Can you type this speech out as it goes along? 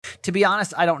To be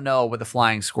honest, I don't know what the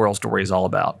flying squirrel story is all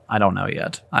about. I don't know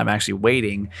yet. I'm actually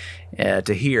waiting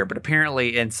to hear. But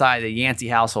apparently inside the Yancey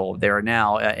household, they are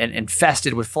now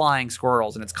infested with flying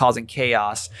squirrels, and it's causing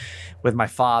chaos with my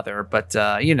father. But,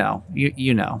 you know. If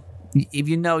you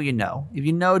know, you know. If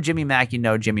you know Jimmy Mack, you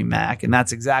know Jimmy Mack. And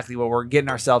that's exactly what we're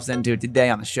getting ourselves into today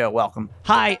on the show. Welcome.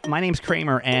 Hi, my name's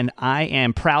Kramer, and I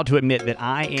am proud to admit that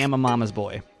I am a mama's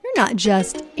boy. You're not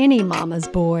just any mama's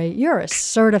boy. You're a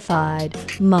certified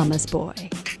mama's boy.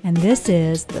 And this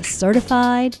is the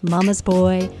Certified Mama's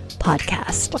Boy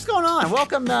podcast. What's going on?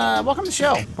 Welcome to the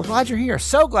show. We're glad you're here.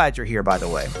 So glad you're here, by the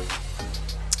way.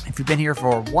 If you've been here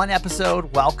for one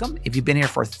episode, welcome. If you've been here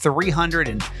for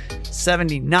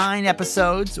 379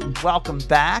 episodes, welcome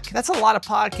back. That's a lot of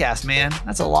podcasts, man.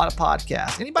 That's a lot of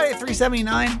podcasts. Anybody at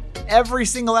 379? Every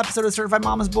single episode of Certified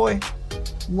Mama's Boy?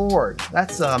 Lord,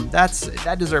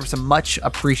 that deserves some much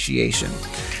appreciation.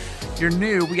 If you're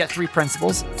new, we got 3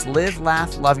 principles. It's live,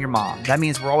 laugh, love your mom. That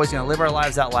means we're always going to live our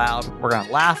lives out loud. We're going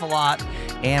to laugh a lot,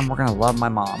 and we're going to love my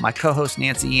mom. My co-host,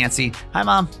 Nancy Yancey. Hi,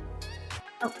 Mom.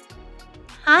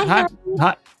 Hi, Mom.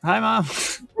 Hi,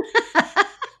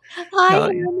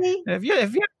 honey. Have you had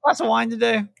a glass of wine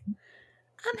today?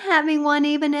 I'm having one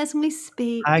even as we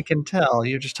speak. I can tell.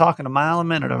 You're just talking a mile a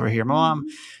minute over here. My mom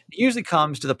usually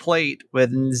comes to the plate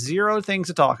with 0 things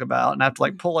to talk about, and I have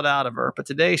to pull it out of her. But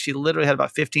today she literally had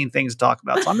about 15 things to talk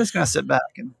about. So I'm just going to sit back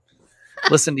and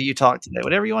listen to you talk today.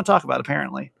 Whatever you want to talk about,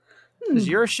 apparently. It's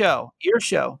your show. Your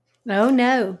show. Oh,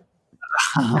 no.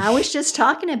 I was just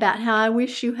talking about how I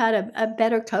wish you had a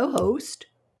better co-host.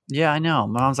 Yeah, I know.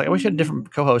 My mom's like, I wish I had a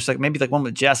different co-host, maybe one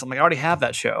with Jess. I'm like, I already have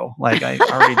that show. I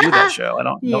already do that show. I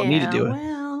don't need to do it.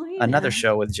 Well, another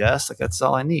show with Jess. That's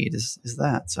all I need is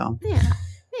that. So yeah.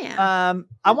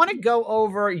 I want to go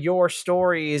over your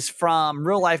stories from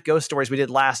real life ghost stories we did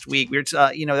last week. We were,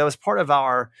 that was part of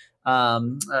our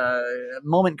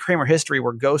Moment Kramer history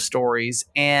were ghost stories,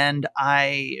 and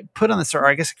I put on the, or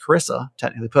I guess Carissa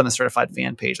technically put on the certified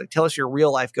fan page, tell us your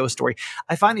real life ghost story.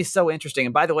 I find these so interesting.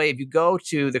 And by the way, if you go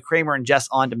to the Kramer and Jess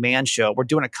On Demand show, we're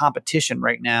doing a competition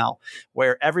right now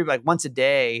where once a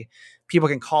day, people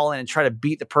can call in and try to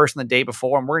beat the person the day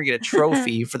before, and we're gonna get a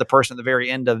trophy for the person at the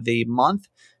very end of the month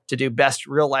to do best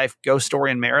real life ghost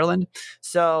story in Maryland.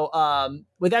 So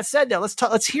with that said, though,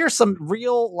 let's hear some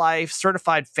real life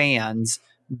certified fans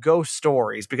ghost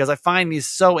stories, because I find these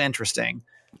so interesting.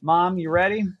 Mom, you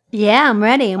ready? Yeah, I'm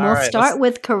ready. And All we'll start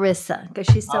with Carissa because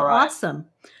she's so awesome.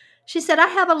 She said, I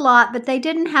have a lot, but they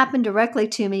didn't happen directly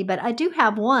to me, but I do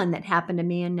have one that happened to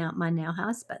me and my now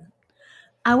husband.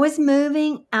 I was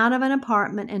moving out of an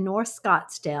apartment in North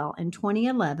Scottsdale in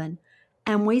 2011,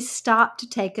 and we stopped to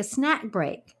take a snack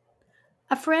break.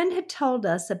 A friend had told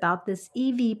us about this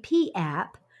EVP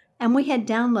app, and we had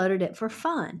downloaded it for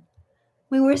fun.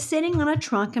 We were sitting on a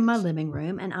trunk in my living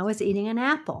room, and I was eating an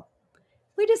apple.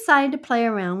 We decided to play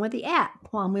around with the app.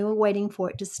 While we were waiting for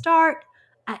it to start,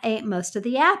 I ate most of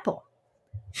the apple.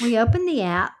 We opened the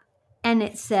app, and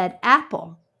it said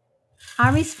apple.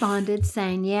 I responded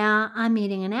saying, yeah, I'm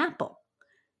eating an apple.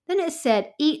 Then it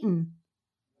said eaten,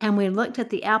 and we looked at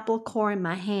the apple core in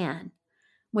my hand.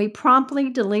 We promptly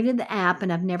deleted the app,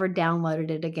 and I've never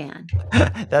downloaded it again.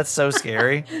 That's so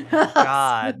scary.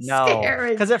 God, no.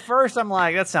 Scary. Because at first I'm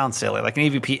like, that sounds silly. Like an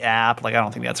EVP app, I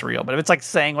don't think that's real. But if it's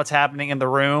saying what's happening in the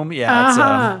room,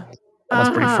 yeah, that's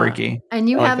pretty freaky. And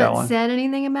you haven't said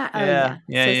anything about it?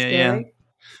 Yeah.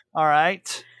 All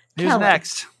right. Who's Kelly.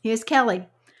 next? Here's Kelly.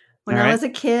 When I was a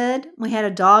kid, we had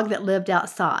a dog that lived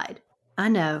outside. I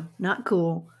know, not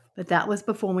cool, but that was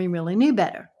before we really knew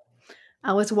better.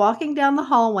 I was walking down the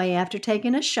hallway after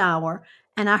taking a shower,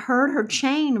 and I heard her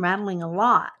chain rattling a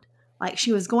lot, like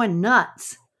she was going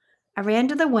nuts. I ran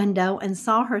to the window and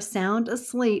saw her sound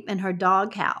asleep in her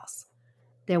doghouse.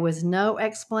 There was no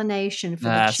explanation for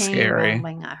the chain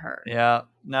rattling I heard. Yeah,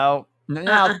 no.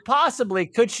 Now, possibly,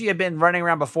 could she have been running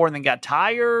around before and then got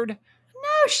tired?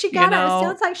 No, she got up. It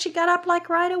sounds like she got up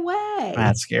right away.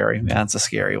 That's scary. That's a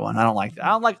scary one. I don't like that.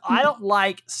 I don't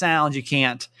like sounds you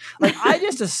can't. I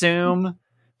just assume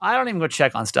I don't even go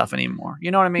check on stuff anymore.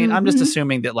 You know what I mean? Mm-hmm. I'm just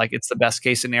assuming that it's the best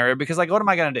case scenario, because what am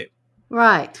I going to do?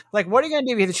 Right. What are you going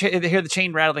to do if you hear the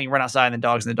chain rattling and run outside and the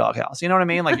dog's in the doghouse? You know what I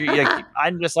mean? I'm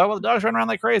just the dog's running around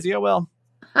like crazy. Oh, well,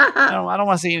 I don't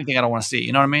want to see anything I don't want to see.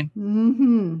 You know what I mean?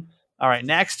 Mm-hmm. All right,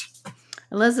 next.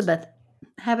 Elizabeth,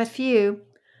 I have a few.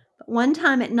 But one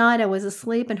time at night, I was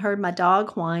asleep and heard my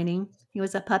dog whining. He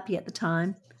was a puppy at the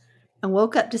time. I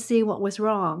woke up to see what was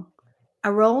wrong. I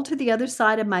rolled to the other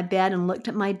side of my bed and looked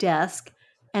at my desk,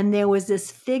 and there was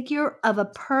this figure of a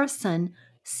person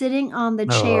sitting on the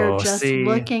chair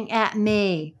looking at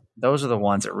me. Those are the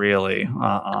ones that really,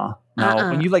 no.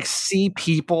 When you like see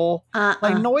people,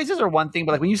 like noises are one thing,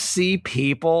 but like when you see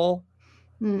people,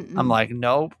 I'm like,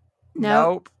 nope,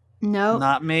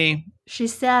 not me. She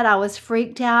said I was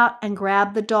freaked out and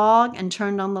grabbed the dog and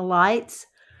turned on the lights.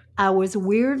 I was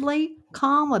weirdly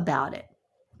calm about it.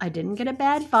 I didn't get a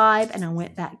bad vibe and I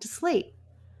went back to sleep.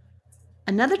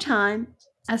 Another time,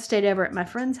 I stayed over at my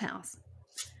friend's house.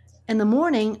 In the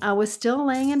morning, I was still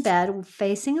laying in bed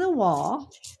facing the wall.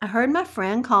 I heard my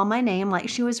friend call my name like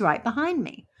she was right behind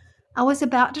me. I was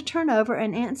about to turn over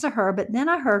and answer her, but then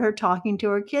I heard her talking to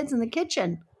her kids in the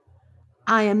kitchen.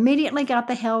 I immediately got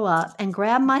the hell up and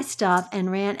grabbed my stuff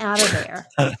and ran out of there.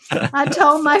 I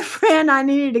told my friend I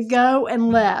needed to go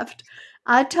and left.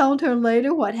 I told her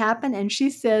later what happened, and she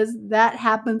says that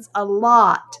happens a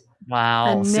lot. Wow.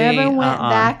 I never went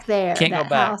back there. Can't that go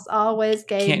back. house always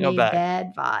gave me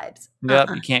bad vibes. Yep,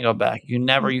 you can't go back.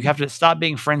 You have to stop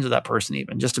being friends with that person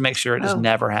even just to make sure it just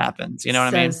never happens. You know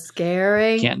what I mean? So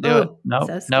scary. Can't do it.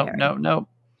 No, no.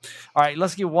 All right,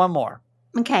 let's get one more.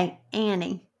 Okay,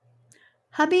 Annie.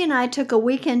 Hubby and I took a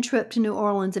weekend trip to New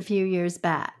Orleans a few years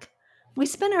back. We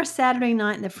spent our Saturday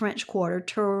night in the French Quarter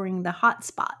touring the hot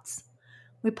spots.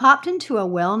 We popped into a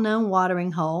well-known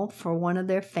watering hole for one of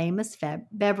their famous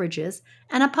beverages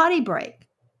and a potty break.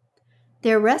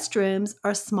 Their restrooms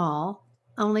are small,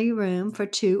 only room for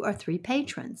 2 or 3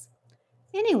 patrons.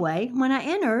 Anyway, when I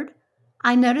entered,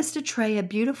 I noticed a tray of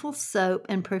beautiful soap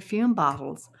and perfume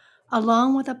bottles,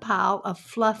 along with a pile of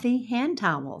fluffy hand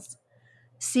towels.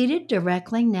 Seated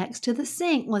directly next to the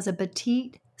sink was a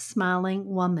petite, smiling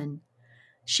woman.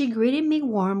 She greeted me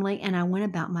warmly, and I went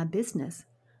about my business.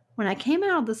 When I came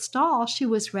out of the stall, she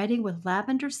was ready with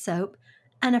lavender soap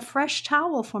and a fresh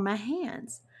towel for my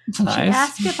hands. Nice. She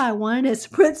asked if I wanted a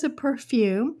spritz of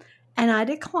perfume, and I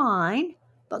declined,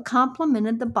 but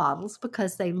complimented the bottles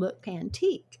because they looked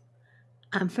antique.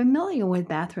 I'm familiar with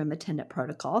bathroom attendant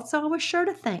protocol, so I was sure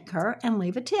to thank her and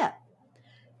leave a tip.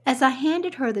 As I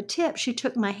handed her the tip, she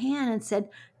took my hand and said,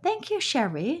 "Thank you,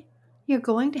 Cherie. You're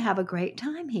going to have a great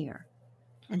time here,"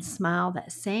 and smiled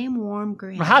that same warm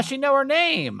grin. How'd she know her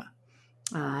name?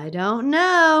 I don't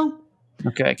know.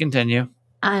 Okay, continue.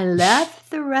 I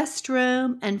left the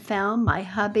restroom and found my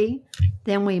hubby.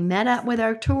 Then we met up with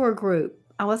our tour group.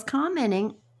 I was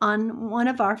commenting on one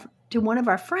of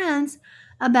our friends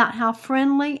about how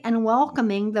friendly and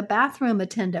welcoming the bathroom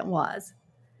attendant was.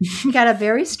 He got a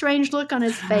very strange look on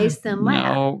his face, then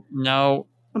laughed. No.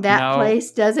 That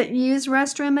place doesn't use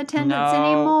restroom attendants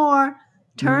anymore.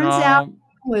 Turns out he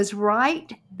was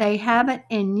right. They haven't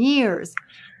in years.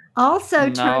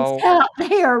 Also, turns out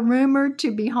they are rumored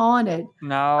to be haunted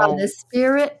by the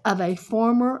spirit of a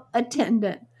former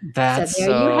attendant. That's so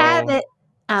there you have it.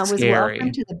 I was scary.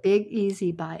 welcomed to the Big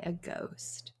Easy by a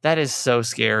ghost. That is so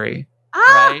scary.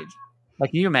 Right?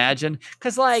 Like, can you imagine?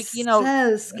 Because, like,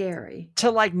 so scary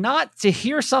to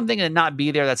hear something and not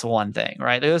be there. That's one thing,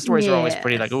 right? Those stories are always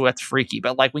pretty like, oh, that's freaky.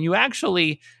 But like when you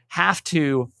actually have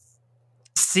to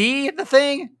see the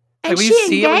thing, and like,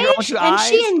 she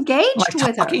engaged like,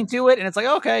 with talking her. to it, and it's like,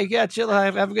 okay, yeah, chill,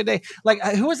 have a good day. Like,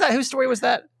 who was that? Whose story was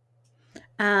that?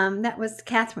 That was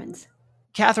Catherine's.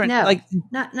 Catherine. No, like,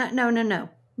 no,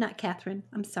 not Catherine.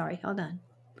 I'm sorry. Hold on.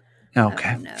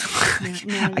 Okay. No,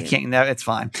 I can't. No, it's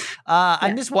fine.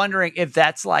 I'm just wondering if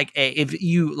that's like if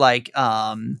you like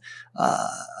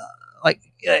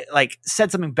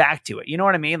said something back to it. You know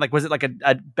what I mean? Like, was it like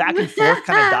a back and forth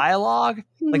kind of dialogue?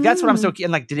 Like, that's what I'm so.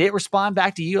 And like, did it respond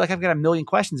back to you? Like, I've got a million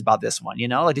questions about this one. You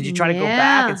know, like, did you try to go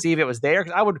back and see if it was there?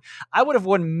 Because I would have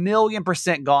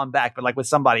 1,000,000% gone back, but like with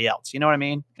somebody else. You know what I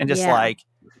mean? And just like.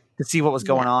 To see what was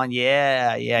going on.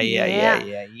 Yeah.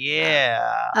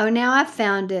 Oh, now I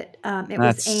found it. It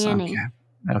was Annie.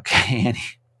 Okay, Annie.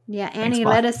 Yeah, Annie, thanks,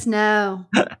 let us know.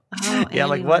 Oh, yeah,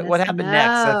 Annie, like what happened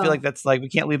next? I feel like that's like we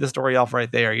can't leave the story off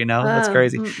right there, you know? That's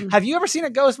crazy. Have you ever seen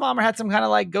a ghost, Mom, or had some kind of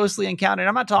like ghostly encounter? And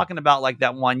I'm not talking about like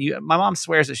that one. My mom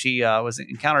swears that she was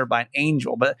encountered by an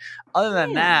angel, but other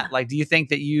than that, like, do you think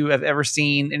that you have ever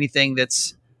seen anything that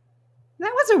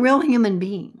was a real human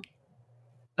being?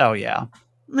 Oh yeah.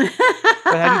 But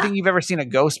have you think you've ever seen a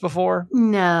ghost before?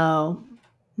 No.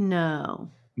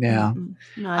 Yeah.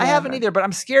 I haven't either, but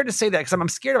I'm scared to say that because I'm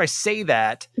scared if I say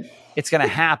that, it's going to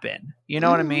happen. You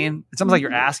know what I mean? It's almost like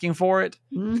you're asking for it.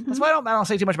 That's why I don't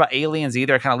say too much about aliens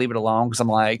either. I kind of leave it alone because I'm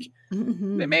like,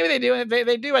 maybe they do.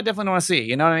 They do. I definitely don't want to see.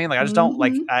 You know what I mean? Like, I just don't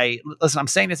like. Listen. I'm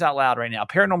saying this out loud right now.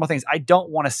 Paranormal things. I don't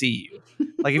want to see you.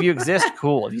 Like, if you exist,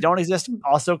 cool. If you don't exist,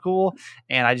 also cool.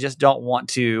 And I just don't want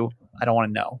to. I don't want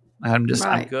to know. I'm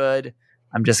good.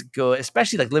 I'm just good,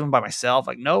 especially like living by myself.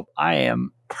 Like, nope, I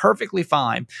am perfectly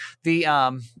fine. The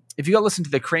if you go listen to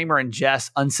the Kramer and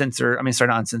Jess uncensored,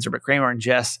 not uncensored, but Kramer and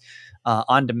Jess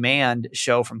on demand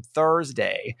show from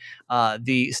Thursday,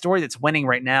 the story that's winning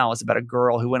right now is about a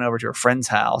girl who went over to her friend's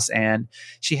house, and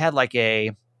she had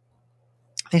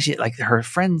I think her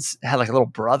friends had like a little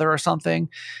brother or something.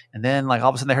 And then like all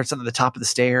of a sudden they heard something at the top of the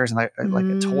stairs, and like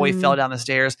a toy fell down the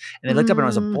stairs, and they looked up and it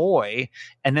was a boy.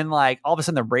 And then like all of a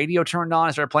sudden the radio turned on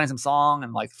and started playing some song,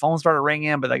 and like the phone started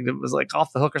ringing, but like it was like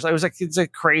off the hook or something. It was like, it's a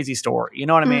crazy story. You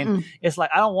know what I mean? It's like,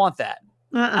 I don't want that.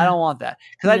 I don't want that.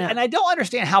 And I don't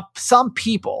understand how some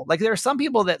people, like there are some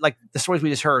people that like the stories we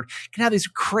just heard can have these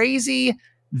crazy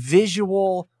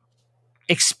visual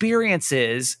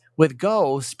experiences with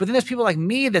ghosts, but then there's people like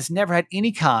me that's never had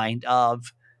any kind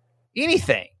of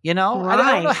anything, you know? Right.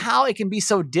 I don't know how it can be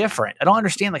so different. I don't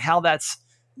understand like how that's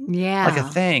like a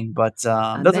thing, but those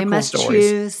are cool must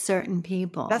stories. Choose certain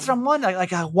people. That's what I'm wondering.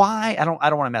 Like why? I don't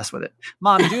want to mess with it.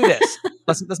 Mom, do this.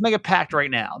 let's make a pact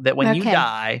right now that when you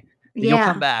die, you'll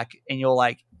come back and you'll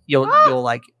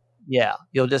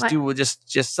just do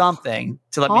just something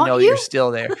to let me know that you're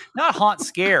still there. Not haunt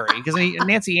scary, because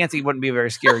Nancy Yancey wouldn't be a very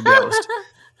scary ghost.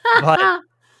 But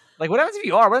like, what happens if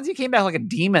you are? What happens if you came back like a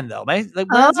demon, though? Like, what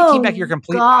happens if you came back your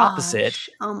complete opposite,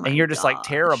 and you're just like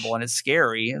terrible and it's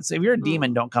scary? So if you're a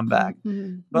demon, don't come back.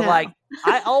 But like,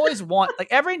 I always want, like,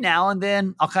 every now and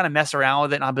then I'll kind of mess around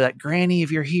with it, and I'll be like, Granny,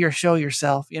 if you're here, show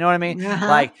yourself. You know what I mean?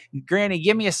 Like, Granny,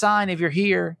 give me a sign if you're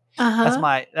here. That's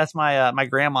my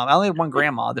grandma. I only had one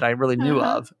grandma that I really knew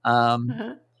of.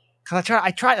 Because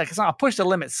I try like, I'll push the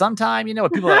limit sometime, you know,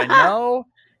 with people that I know,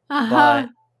 but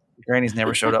Granny's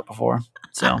never showed up before,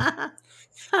 so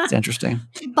it's interesting.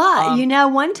 But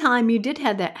one time you did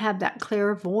have that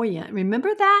clairvoyant.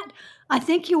 Remember that? I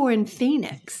think you were in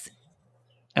Phoenix.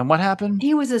 And what happened?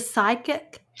 He was a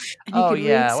psychic. Oh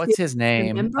yeah, what's his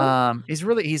name? Remember?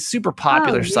 He's super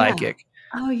popular psychic.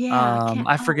 Oh yeah.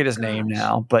 I forget his name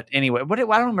now, but anyway, I don't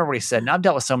remember what he said. Now I've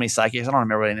dealt with so many psychics, I don't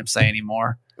remember what he ended up saying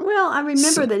anymore. Well, I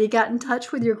remember that he got in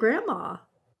touch with your grandma.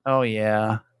 Oh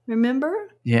yeah. Remember?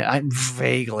 Yeah,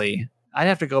 vaguely. I'd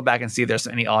have to go back and see if there's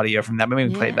any audio from that. Maybe we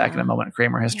can play it back in a moment of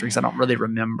Kramer history, because I don't really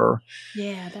remember.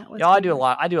 Yeah, that was. I do a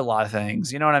lot. I do a lot of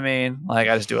things. You know what I mean? Like,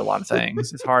 I just do a lot of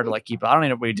things. It's hard to like keep. I don't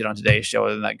even know what we did on today's show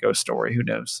other than that ghost story. Who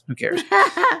knows? Who cares?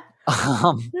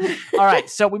 All right.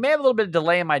 So we may have a little bit of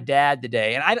delay in my dad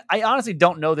today, and I honestly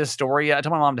don't know this story yet. I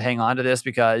told my mom to hang on to this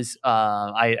because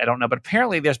I don't know. But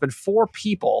apparently, there's been 4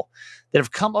 people that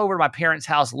have come over to my parents'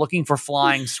 house looking for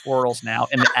flying squirrels now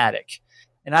in the attic.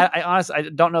 And I honestly, I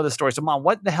don't know the story. So, Mom,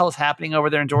 what the hell is happening over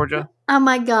there in Georgia? Oh,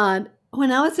 my God.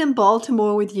 When I was in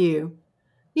Baltimore with you,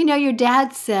 your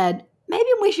dad said, maybe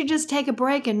we should just take a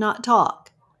break and not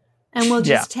talk. And we'll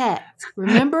just text.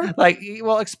 Remember?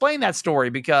 Well, explain that story,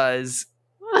 because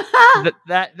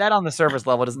that on the surface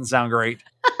level doesn't sound great.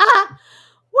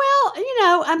 Well,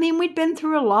 we'd been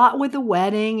through a lot with the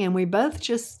wedding, and we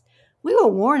were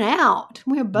worn out.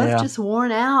 We were both just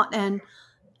worn out. And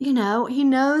he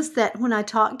knows that when I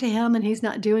talk to him and he's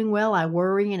not doing well, I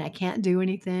worry and I can't do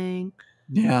anything.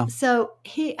 Yeah. So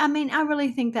I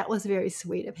really think that was very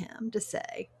sweet of him to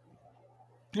say,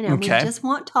 we just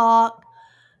won't talk.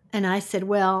 And I said,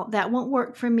 well, that won't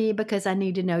work for me because I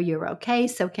need to know you're okay.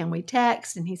 So can we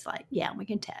text? And he's like, yeah, we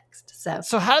can text.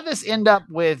 So how does this end up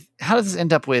with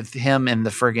him in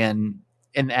the friggin'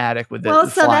 in the attic with the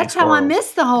so that's how I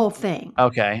missed the whole thing.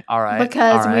 Okay. All right.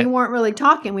 Because we weren't really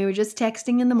talking. We were just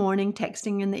texting in the morning,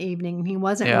 texting in the evening. And he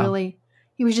wasn't really,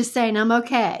 he was just saying, I'm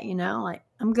okay. Like,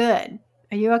 I'm good.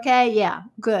 Are you okay? Yeah,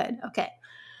 good. Okay.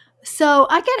 So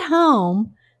I get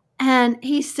home and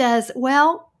he says,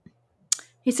 the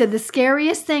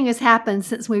scariest thing has happened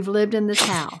since we've lived in this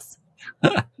house.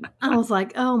 I was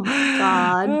like, oh my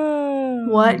God,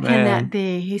 what can that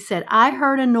be? He said, I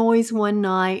heard a noise one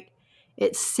night.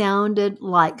 It sounded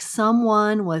like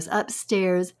someone was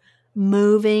upstairs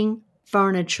moving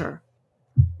furniture.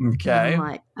 Okay. And I'm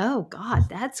like, oh God,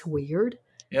 that's weird.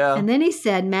 Yeah. And then he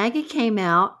said Maggie came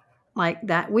out like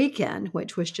that weekend,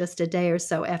 which was just a day or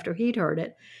so after he'd heard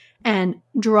it. And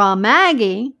Draw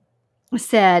Maggie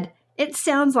said, it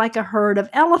sounds like a herd of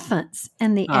elephants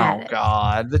in the attic. Oh,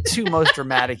 God. The 2 most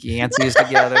dramatic Yanceys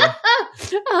together.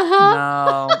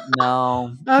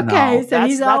 No. Okay, no. so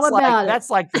he's all about it.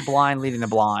 That's like the blind leading the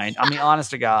blind. I mean,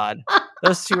 honest to God.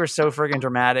 Those 2 are so friggin'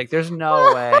 dramatic. There's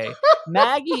no way.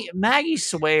 Maggie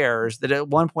swears that at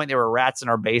one point there were rats in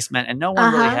our basement, and no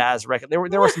one really has record. There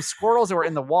were some squirrels that were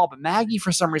in the wall, but Maggie,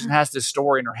 for some reason, has this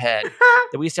story in her head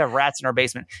that we used to have rats in our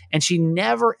basement, and she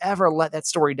never ever let that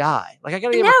story die. Like, I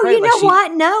gotta give her credit. You know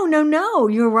what? No,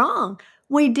 you're wrong.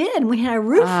 We did. We had a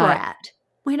roof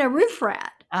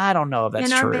rat. I don't know if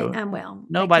that's true.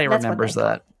 Nobody remembers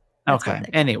that. That's what Okay. they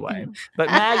call it, Anyway, but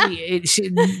Maggie,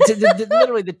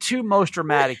 literally the two most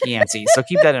dramatic Yanceys. So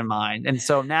keep that in mind. And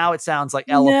so now it sounds like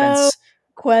No elephants.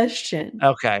 question.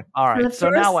 Okay. All right. The So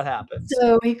now first- what happens?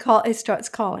 So he starts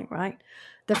calling, right?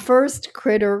 The first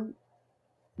critter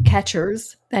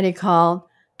catchers that he called,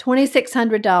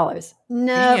 $2,600. No,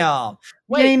 Damn.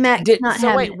 Jimmy Mac's not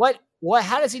having it. What?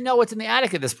 How does he know what's in the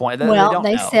attic at this point? Well,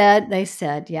 they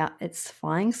said, yeah, it's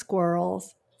flying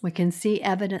squirrels. We can see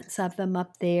evidence of them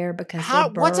up there because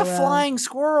What's a flying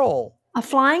squirrel? A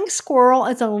flying squirrel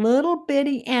is a little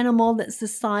bitty animal that's the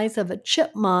size of a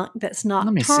chipmunk that's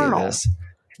nocturnal. Let me see this.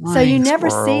 So you Flying never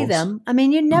see squirrels. them. I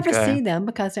mean, you never Okay. see them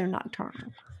because they're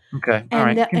nocturnal. Okay. All And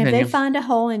right. if they Continue. find a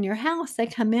hole in your house, they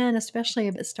come in, especially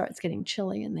if it starts getting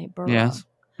chilly and they burrow. Yes.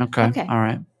 Okay. Okay. All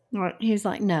right. Right. He's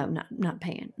like, no, not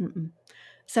paying.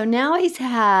 So now he's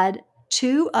had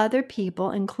 2 other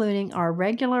people, including our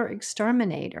regular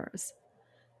exterminators,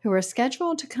 who are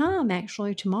scheduled to come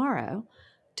actually tomorrow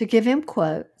to give him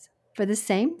quotes for the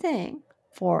same thing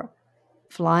for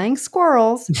flying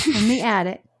squirrels in the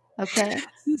attic. Okay.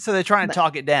 So they're trying to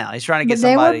talk it down. He's trying to But get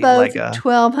they were somebody both like a.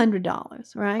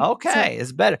 $1,200, right? Okay,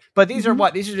 it's better. But these are Mhm.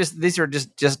 what? These are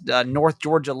just North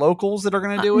Georgia locals that are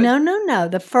going to do it. No.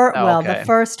 The first, Oh, okay. the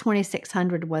first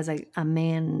 2,600 was a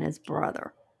man and his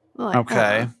brother. Like,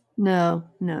 Okay. No.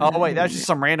 Oh wait, that's just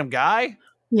some random guy.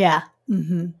 Yeah.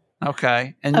 Mm-hmm.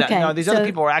 Okay, and Okay, no, these other so-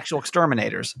 people are actual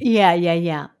exterminators.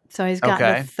 Yeah. So he's got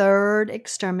Okay. the 3rd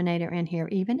exterminator in here,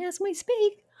 even as we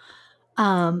speak,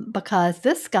 because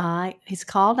this guy, he's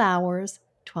called ours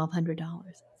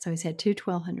 $1,200. So he's had 2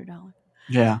 $1,200.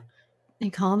 Yeah. He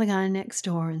called the guy next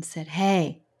door and said,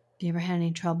 "Hey, have you ever had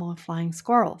any trouble with flying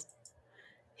squirrels?"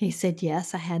 He said,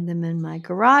 "Yes, I had them in my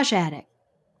garage attic."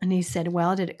 And he said,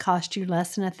 "Well, did it cost you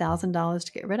less than $1,000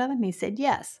 to get rid of them?" He said,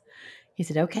 "Yes." He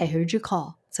said, "Okay, who'd you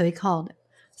call?" So he called him.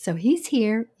 So he's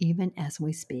here even as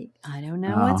we speak. I don't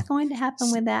know what's going to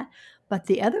happen with that. But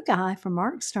the other guy from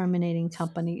our exterminating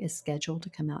company is scheduled to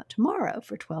come out tomorrow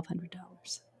for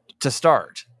 $1,200. To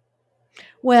start.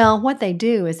 Well, what they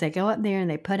do is they go up there and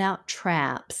they put out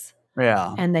traps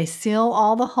Yeah. and they seal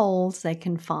all the holes they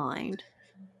can find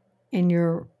in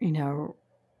your,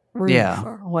 roof Yeah.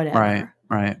 or whatever.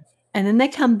 Right. And then they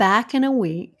come back in a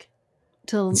week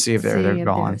to See if they're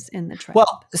gone. there's in the trap.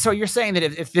 Well, so you're saying that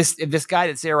if this guy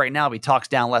that's there right now, if he talks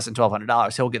down less than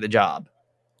 $1,200, he'll get the job.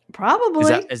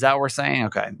 probably. Is that what we're saying?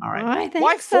 Okay. All right. I think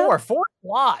Why so. 4? 4 is a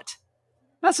lot.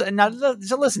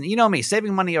 So listen, you know me,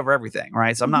 saving money over everything,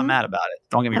 right? So I'm not Mhm. mad about it.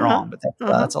 Don't get me Uh-huh. wrong, but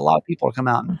that's a lot of people to come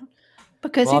out and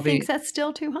Because Well, I'll he thinks be- that's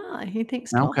still too high. He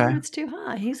thinks Okay. 1200's too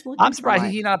high. He's looking. I'm surprised for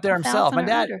he's not up there himself. 1,000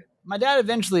 or under. My dad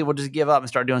eventually will just give up and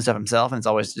start doing stuff himself, and it's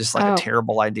always just like Oh. a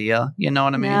terrible idea. You know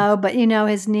what I mean? No, but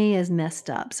his knee is messed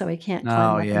up, so he can't climb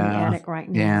Oh, up in the yeah. attic right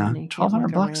now. Yeah, and he can't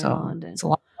 $1,200 look though. around, It's a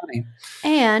lot of money.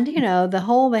 And the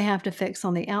hole they have to fix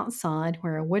on the outside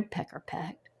where a woodpecker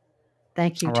pecked.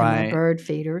 Thank you to my Right. bird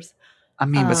feeders. I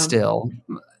mean, but Um, still,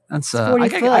 that's 40 I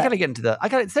foot. gotta get into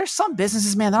there's some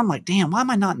businesses, man, that I'm like, damn, why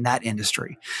am I not in that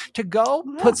industry? To go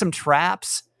Yeah. put some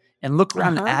traps and look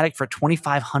around the Uh-huh. attic for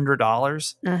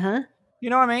 $2,500. You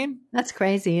know what I mean? That's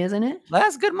crazy, isn't it?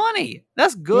 That's good money.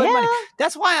 That's good Yeah. money.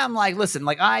 That's why I'm like, listen,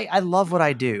 like I love what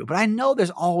I do, but I know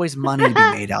there's always money to be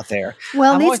made out there.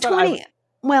 Well, I've these always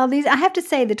thought these I have to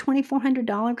say the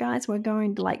 $2,400 guys were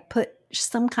going to like put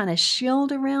some kind of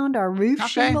shield around our roof Okay,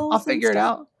 shingles. I'll and figure it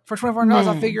stuff. out. For $2,400,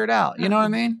 I'll Man. figure it out. You know what I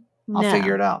mean? I'll No.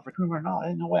 figure it out. For $2,400,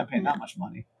 ain't no way I'm paying No. that much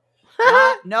money.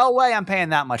 No way I'm paying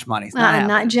that much money. It's not Not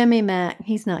happening. Jimmy Mack.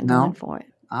 He's not No. going for it.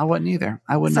 I wouldn't either.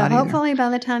 I would So not either. hopefully by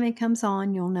the time he comes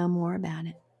on, you'll know more about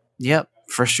it. Yep,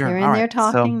 for sure. You're in All there right,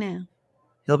 talking so now.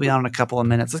 he'll be on in a couple of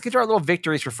minutes. Let's get to our little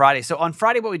victories for Friday. So on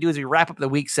Friday, what we do is we wrap up the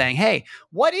week saying, "Hey,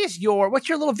 what's your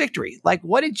little victory? Like,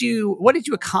 what did you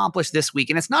accomplish this week?"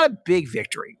 And it's not a big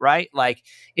victory, right? Like,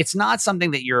 it's not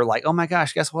something that you're like, "Oh my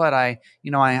gosh, guess what? I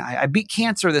beat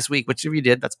cancer this week," which if you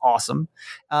did, that's awesome.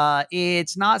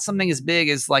 It's not something as big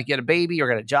as like you had a baby or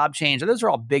got a job change. Those are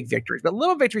all big victories, but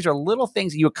little victories are little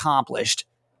things that you accomplished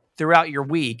throughout your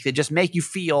week that just make you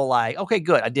feel like, okay,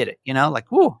 good, I did it.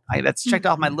 Like, whoo, that's checked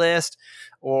off my list.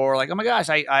 Or like, oh my gosh,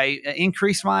 I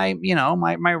increased my,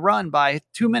 my run by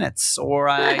 2 minutes. Or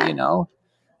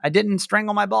I didn't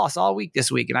strangle my boss all week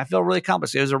this week and I feel really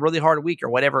accomplished. It was a really hard week or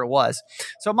whatever it was.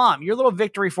 So Mom, your little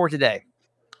victory for today.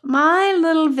 My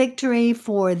little victory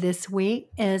for this week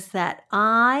is that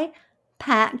I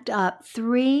packed up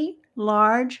 3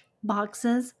 large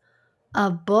boxes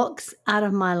of books out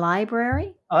of my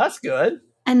library, Oh, that's good.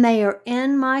 and they are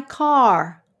in my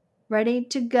car, ready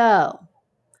to go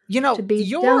to be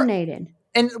donated.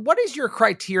 And what is your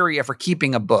criteria for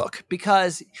keeping a book?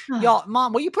 Because y'all,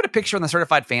 Mom, will you put a picture on the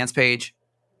Certified Fans page?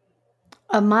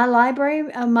 Of my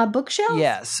library, of my bookshelf?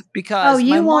 Yes, because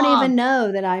you won't even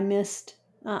know that I missed.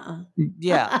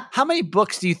 Yeah. How many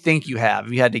books do you think you have,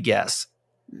 if you had to guess?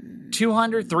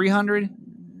 200, 300?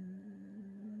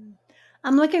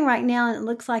 I'm looking right now, and it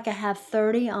looks like I have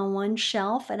 30 on one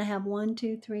shelf, and I have 1,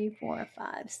 2, 3, 4,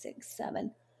 5, 6,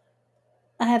 7.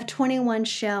 I have 21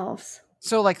 shelves.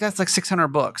 So that's like 600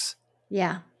 books.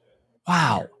 Yeah.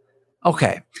 Wow.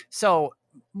 Okay. So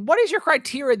what is your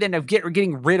criteria then of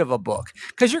getting rid of a book?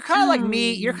 Because you're kind of like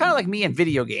me. You're kind of like me in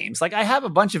video games. Like I have a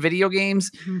bunch of video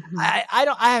games. Mm-hmm.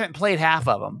 I haven't played half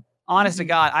of them. Honest to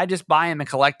God, I just buy them and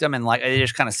collect them, and they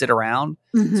just kind of sit around.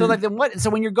 Mm-hmm. So then what? So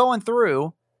when you're going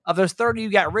through of those 30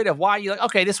 you got rid of, why are you like,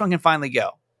 okay, this one can finally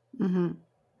go? Mm-hmm.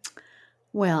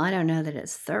 Well, I don't know that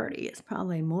it's 30. It's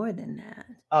probably more than that.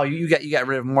 Oh, you got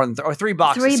rid of more than 3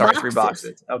 boxes. 3 Sorry, boxes. 3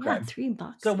 boxes. Okay. Yeah, 3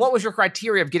 boxes. So what was your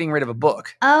criteria of getting rid of a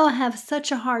book? Oh, I have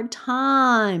such a hard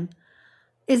time.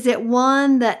 Is it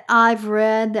one that I've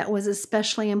read that was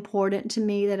especially important to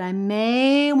me that I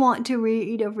may want to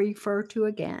read or refer to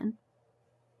again?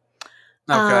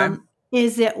 Okay.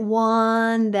 Is it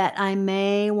one that I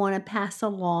may want to pass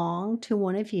along to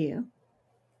one of you?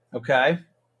 Okay.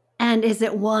 And is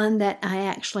it one that I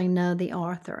actually know the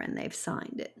author and they've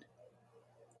signed it?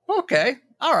 Okay.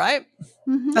 All right.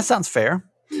 Mm-hmm. That sounds fair.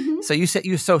 Mm-hmm. So you said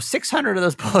 600 of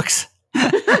those books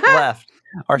left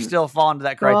are still fall into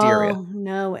that criteria. Oh,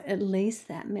 no, at least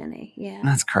that many. Yeah.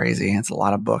 That's crazy. It's a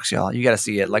lot of books, y'all. You got to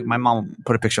see it. Like my mom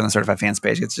put a picture on the Certified Fans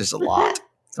page. It's just a lot.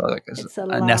 So it's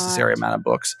a necessary amount of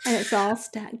books. And it's all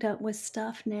stacked up with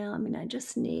stuff now. I mean, I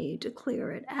just need to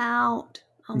clear it out.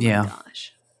 Oh my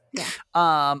gosh.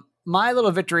 Yeah. My little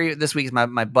victory this week is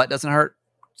my butt doesn't hurt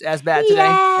as bad today.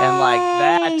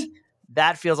 And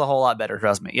that feels a whole lot better.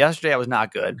 Trust me. Yesterday I was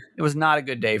not good. It was not a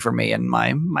good day for me and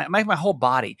my whole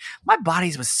body. My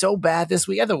body was so bad this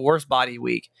week. I had the worst body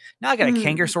week. Now I got a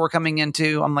canker sore coming in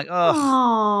too. I'm like,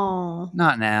 oh,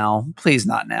 not now. Please,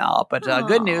 not now. But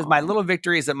good news. My little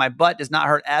victory is that my butt does not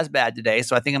hurt as bad today.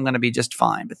 So I think I'm going to be just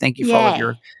fine. But thank you for all of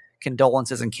your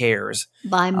condolences and cares.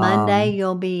 By Monday,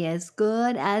 you'll be as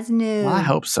good as new. Well, I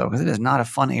hope so, because it is not a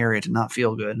fun area to not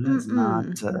feel good. It's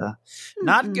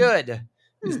not good.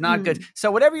 It's not good. So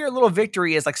whatever your little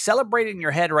victory is, celebrate it in your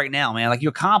head right now, man. You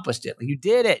accomplished it. You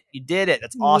did it. You did it.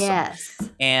 That's awesome. Yes.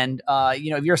 And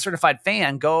if you're a certified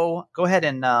fan, go ahead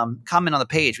and comment on the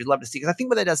page. We'd love to see, because I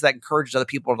think what that does is that encourages other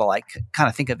people to kind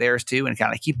of think of theirs too, and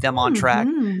kind of keep them on track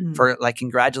for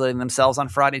congratulating themselves on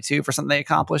Friday too for something they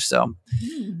accomplished. So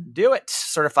do it,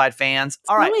 certified fans.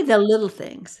 All right. Only the little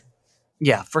things.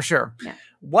 Yeah, for sure. Yeah.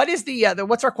 What is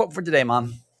what's our quote for today,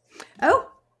 Mom?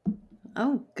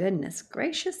 Oh, goodness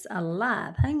gracious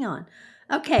alive. Hang on.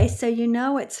 Okay, so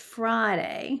it's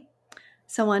Friday.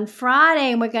 So on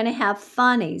Friday, we're going to have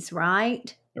funnies,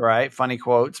 right? Right. Funny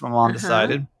quotes. My mom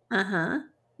decided.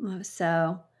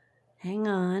 So hang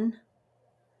on.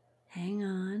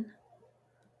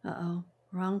 Uh-oh.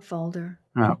 Wrong folder.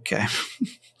 Okay.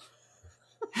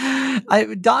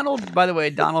 Donald, by the way,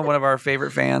 one of our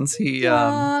favorite fans. He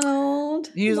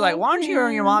was like, why don't you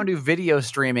and your mom do video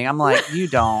streaming? I'm like, you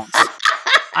don't.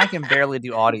 I can barely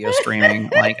do audio streaming.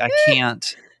 I can't.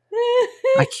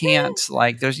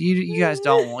 There's you guys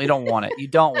don't want it. You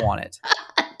don't want it.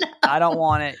 I don't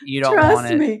want it. You don't want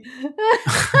it. Trust me.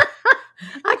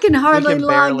 I can hardly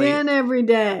log in every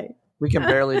day. We can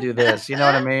barely do this. You know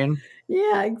what I mean?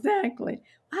 Yeah, exactly.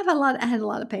 I had a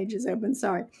lot of pages open.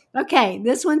 Sorry. Okay,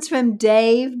 this one's from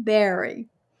Dave Barry.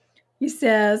 He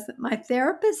says, "My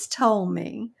therapist told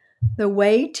me the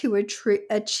way to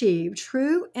achieve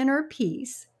true inner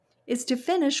peace is to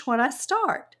finish what I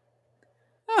start.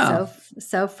 Oh.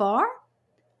 So far,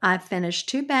 I've finished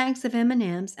 2 bags of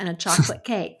M&Ms and a chocolate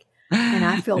cake, and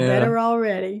I feel better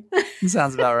already."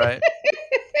 Sounds about right.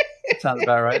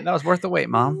 That was worth the wait,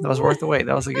 Mom. That was worth the wait.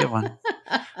 That was a good one.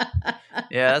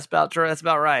 Yeah, that's about true. That's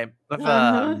about right.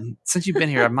 Since you've been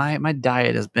here, my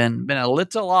diet has been a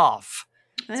little off.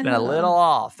 It's been a little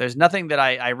off. There's nothing that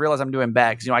I realize I'm doing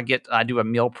bad, because I do a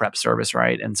meal prep service,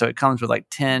 right? And so it comes with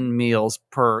 10 meals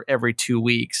per every 2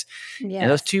 weeks. Yes.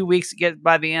 And those 2 weeks get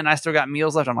by the end, I still got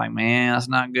meals left. I'm like, man, that's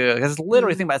not good. Because it's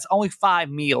literally think about it, it's only 5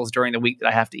 meals during the week that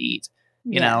I have to eat.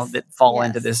 That fall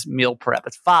into this meal prep.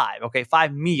 It's 5. Okay,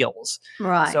 5 meals.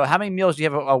 Right. So how many meals do you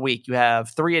have a week? You have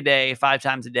 3 a day, 5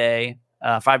 times a day.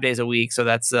 5 days a week. So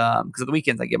that's because of the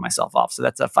weekends I give myself off. So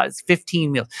that's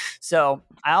 15 meals. So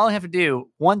I only have to do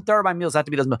 1/3 of my meals have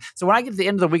to be those meals. So when I get to the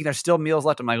end of the week and there's still meals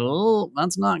left, I'm like, oh,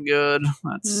 that's not good.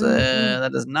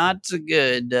 That is not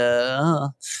good.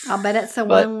 I'll bet it's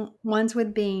the ones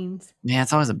with beans. Yeah,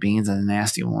 it's always the beans and the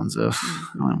nasty ones. Ugh,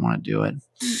 I don't want to do it.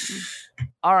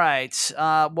 All right.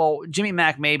 Well, Jimmy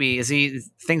Mack, maybe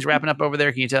things wrapping up over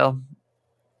there? Can you tell?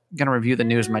 I'm gonna review the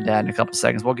news with my dad in a couple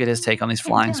seconds. We'll get his take on these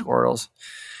flying squirrels.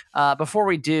 Before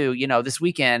we do, this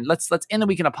weekend, let's end the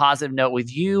week on a positive note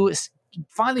with you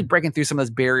finally breaking through some of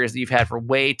those barriers that you've had for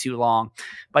way too long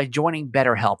by joining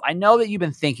BetterHelp. I know that you've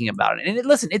been thinking about it. And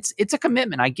listen, it's a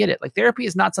commitment. I get it. Like, therapy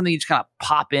is not something you just kind of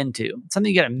pop into. It's something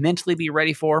you got to mentally be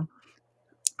ready for.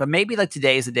 But maybe like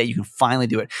today is the day you can finally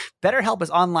do it. BetterHelp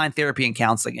is online therapy and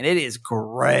counseling, and it is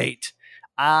great.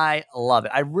 I love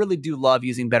it. I really do love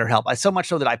using BetterHelp. So much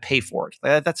so that I pay for it.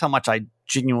 That's how much I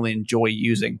genuinely enjoy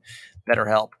using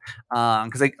BetterHelp.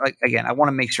 Because again, I want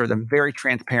to make sure that I'm very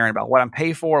transparent about what I'm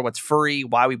paid for, what's free,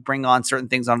 why we bring on certain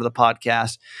things onto the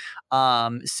podcast.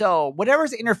 So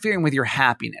whatever's interfering with your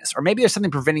happiness, or maybe there's something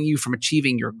preventing you from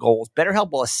achieving your goals,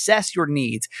 BetterHelp will assess your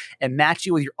needs and match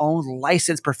you with your own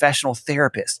licensed professional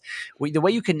therapist. The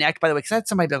way you connect, by the way, because I had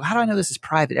somebody go, how do I know this is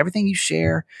private? Everything you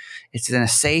share, it's in a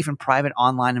safe and private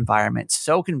online environment.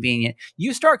 So convenient.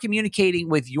 You start communicating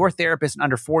with your therapist in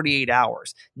under 48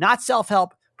 hours. Not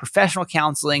self-help, professional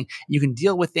counseling. You can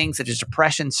deal with things such as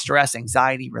depression, stress,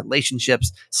 anxiety,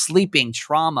 relationships, sleeping,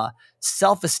 trauma,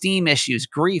 self-esteem issues,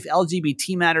 grief,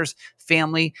 LGBT matters,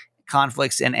 family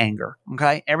conflicts, and anger.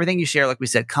 Okay. Everything you share, like we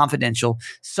said, confidential.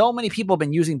 So many people have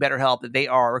been using BetterHelp that they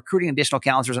are recruiting additional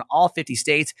counselors in all 50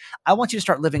 states. I want you to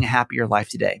start living a happier life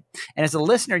today. And as a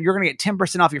listener, you're going to get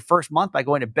 10% off your first month by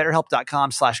going to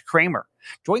BetterHelp.com/Kramer.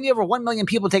 Join the over 1 million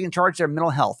people taking charge of their mental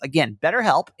health. Again,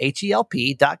 BetterHelp,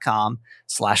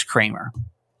 HELP.com/Kramer.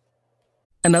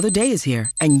 Another day is here,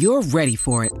 and you're ready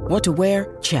for it. What to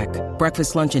wear? Check.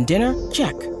 Breakfast, lunch, and dinner?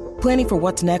 Check. Planning for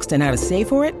what's next and how to save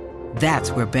for it?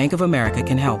 That's where Bank of America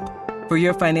can help. For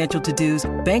your financial to-dos,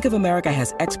 Bank of America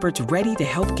has experts ready to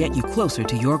help get you closer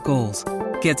to your goals.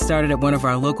 Get started at one of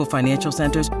our local financial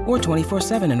centers or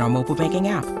 24/7 in our mobile banking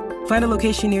app. Find a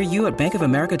location near you at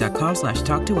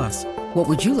bankofamerica.com/talktous. What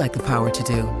would you like the power to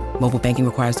do? Mobile banking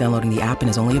requires downloading the app and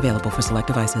is only available for select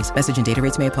devices. Message and data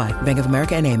rates may apply. Bank of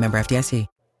America NA, member FDIC.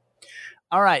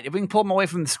 All right. If we can pull them away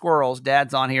from the squirrels,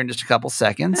 Dad's on here in just a couple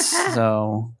seconds.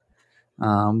 So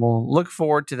we'll look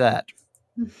forward to that.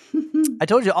 I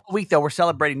told you all week, though, we're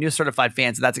celebrating new certified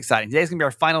fans, and that's exciting. Today's going to be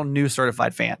our final new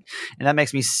certified fan, and that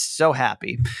makes me so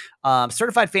happy.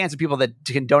 Certified fans are people that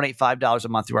can donate $5 a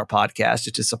month through our podcast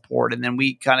just to support, and then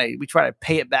we try to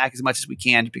pay it back as much as we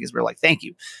can because we're like, thank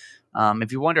you.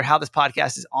 If you wonder how this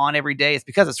podcast is on every day, it's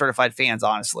because of certified fans,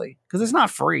 honestly, because it's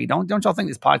not free. Don't y'all think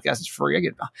this podcast is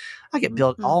free? I get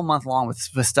billed all month long with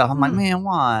stuff. I'm like, man,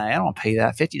 why? I don't want to pay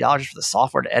that $50 for the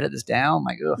software to edit this down. I'm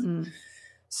like, ugh.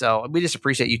 So we just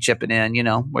appreciate you chipping in,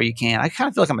 where you can. I kind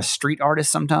of feel like I'm a street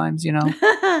artist sometimes, and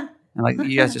like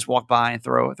you guys just walk by and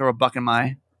throw a buck in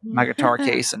my guitar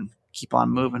case and keep on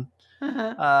moving.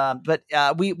 But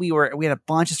we had a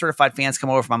bunch of certified fans come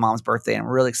over for my mom's birthday, and I'm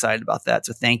really excited about that.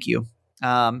 So thank you.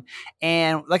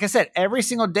 And like I said, every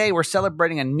single day we're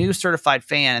celebrating a new certified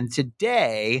fan. And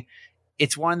today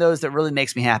it's one of those that really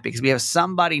makes me happy because we have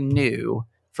somebody new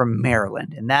from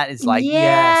Maryland. And that is like,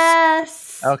 yes.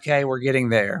 Okay, we're getting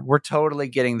there. We're totally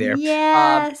getting there.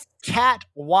 Yes. Cat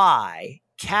Y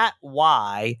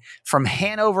from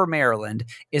Hanover, Maryland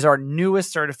is our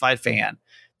newest certified fan.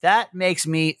 That makes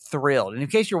me thrilled. And in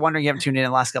case you're wondering, you haven't tuned in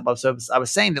the last couple episodes, I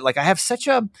was saying that like I have such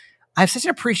an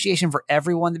appreciation for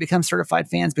everyone that becomes certified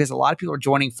fans because a lot of people are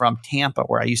joining from Tampa,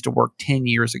 where I used to work 10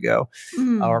 years ago,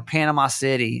 or Panama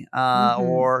City,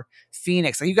 or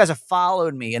Phoenix. Like, you guys have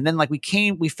followed me. And then like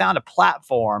we found a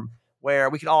platform where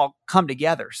we could all come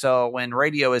together. So when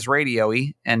radio is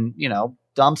radio-y and,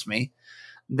 dumps me,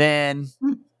 then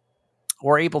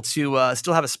we're able to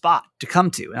still have a spot to come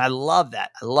to. And I love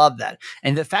that.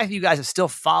 And the fact that you guys have still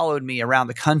followed me around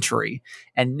the country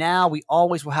and now we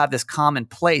always will have this common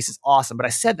place is awesome. But I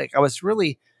said that I was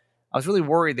really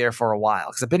worried there for a while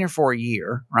because I've been here for a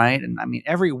year, right? And I mean,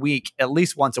 every week, at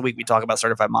least once a week, we talk about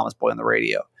Certified Mama's Boy on the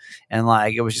radio. And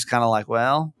like, it was just kind of like,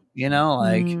 well,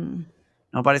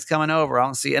 nobody's coming over. I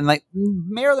don't see. And like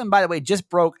Maryland, by the way,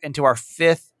 just broke into our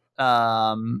 5th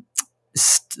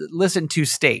listened to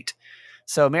state.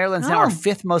 So Maryland's now our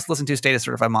 5th most listened to state of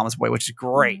Certified Mama's Boy, which is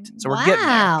great. So we're getting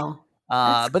there.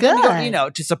 That's but then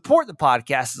good. to support the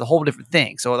podcast is a whole different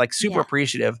thing. So like super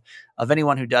appreciative of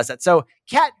anyone who does that. So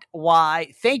Cat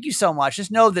Y, thank you so much.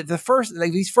 Just know that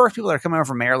these first people that are coming over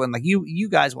from Maryland, like you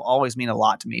guys will always mean a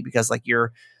lot to me because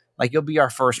you'll be our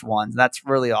first ones. That's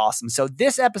really awesome. So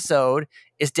this episode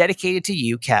is dedicated to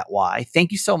you, Cat Y.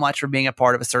 Thank you so much for being a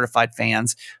part of a Certified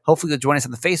Fans. Hopefully you'll join us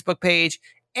on the Facebook page.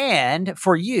 And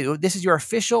for you, this is your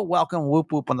official welcome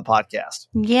whoop whoop on the podcast.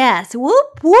 Yes.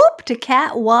 Whoop, whoop to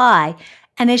Cat Y.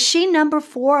 And is she number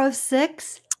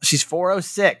 406? She's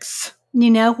 406. You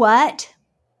know what?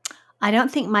 I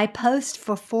don't think my post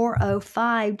for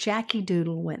 405 Jackie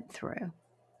Doodle went through.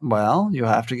 Well, you'll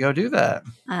have to go do that.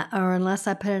 Or unless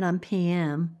I put it on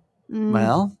PM.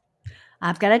 Well,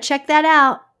 I've got to check that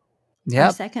out. Yeah.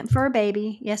 Second fur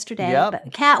baby yesterday. Yep.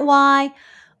 But Cat Y,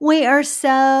 we are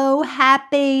so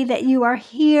happy that you are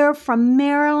here from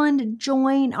Maryland to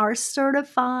join our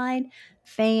Certified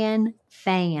Fan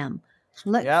Fam.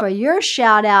 Look for your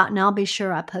shout out, and I'll be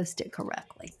sure I post it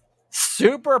correctly.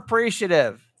 Super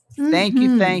appreciative. Thank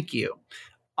you. Thank you.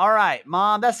 All right,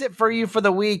 Mom, that's it for you for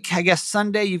the week. I guess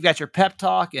Sunday you've got your pep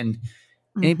talk and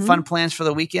any fun plans for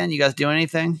the weekend? You guys doing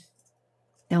anything?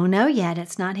 Don't know yet.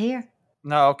 It's not here.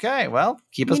 No. Okay. Well,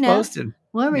 keep us posted.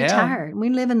 We're retired. We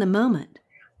live in the moment.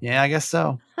 Yeah, I guess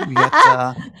so. We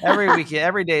got every weekend.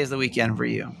 Every day is the weekend for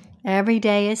you. Every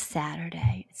day is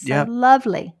Saturday. It's so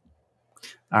lovely.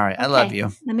 All right. I love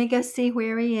you. Let me go see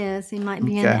where he is. He might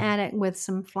be in the attic with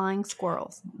some flying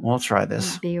squirrels. We'll try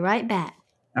this. I'll be right back.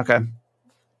 Okay.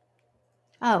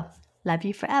 Oh, love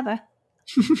you forever.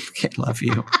 Okay, love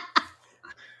you.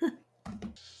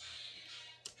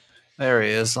 There he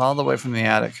is, all the way from the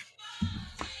attic.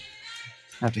 I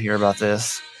have to hear about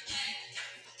this.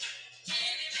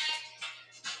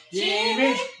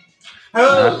 Jimmy.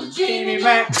 Oh, Jimmy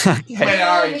Mac. When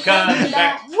are you coming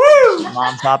back? Woo!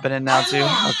 Mom's hopping in now, too?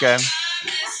 Okay.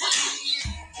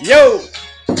 Yo!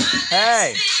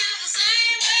 Hey.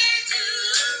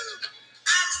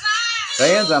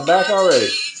 Fans, I'm back already.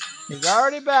 He's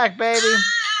already back, baby.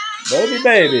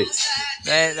 Baby.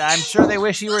 I'm sure they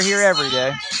wish you were here every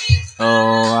day.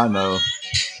 Oh, I know.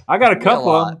 I got a couple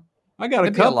of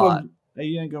them.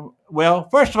 Well,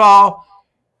 first of all,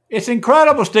 it's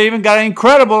incredible, Stephen. Got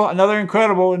another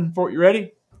incredible one for you.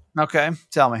 Ready? Okay,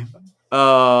 tell me.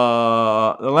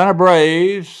 The Atlanta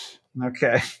Braves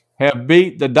have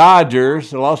beat the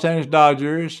Dodgers, the Los Angeles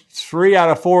Dodgers, 3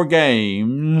 out of 4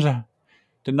 games.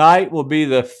 Tonight will be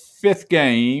the 5th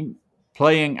game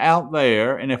playing out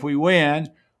there, and if we win,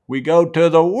 we go to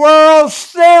the World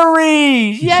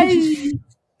Series. Yay!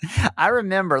 I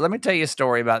remember. Let me tell you a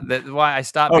story about why I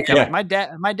stopped. Okay. My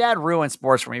dad ruined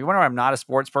sports for me. You wonder why I'm not a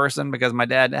sports person? Because my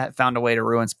dad found a way to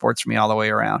ruin sports for me all the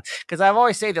way around. Because I've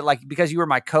always said that, like, because you were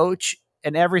my coach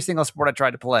in every single sport I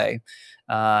tried to play.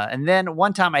 And then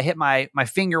one time I hit my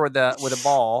finger with a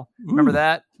ball. Remember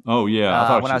that? Oh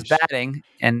yeah, when I was batting,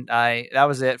 and that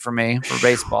was it for me for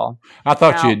baseball. I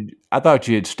thought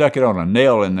you had stuck it on a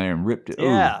nail in there and ripped it.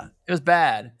 Yeah, it was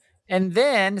bad. And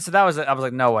then, I was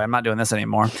like, no way, I'm not doing this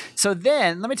anymore. So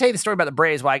then, let me tell you the story about the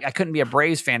Braves, why I couldn't be a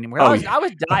Braves fan anymore. I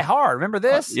was die hard. Remember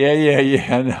this? Yeah.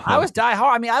 I know. I was die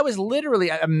hard. I mean, I was literally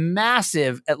a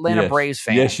massive Atlanta Braves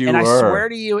fan. Yes, you and were. I swear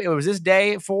to you, it was this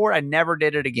day forward, I never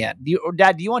did it again.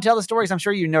 Dad, do you want to tell the story? Because I'm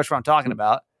sure you know what I'm talking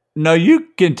about. No, you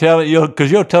can tell it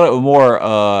because you'll tell it with more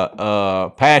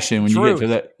passion when you get to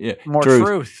that. Yeah, more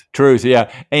truth. Yeah.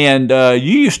 And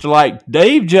you used to like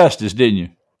Dave Justice, didn't you?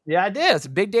 Yeah, I did. It's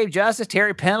Big Dave Justice,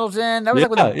 Terry Pendleton. That was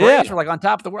like when the Braves were like on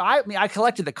top of the world. I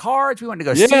collected the cards. We went to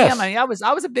go see them. I mean, I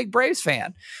was a big Braves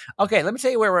fan. Okay, let me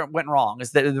tell you where it went wrong.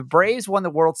 Is that the Braves won the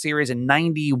World Series in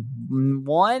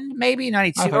 91, maybe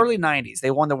 92, early 90s.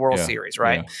 They won the World Series,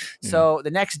 right? Yeah. So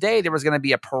the next day there was going to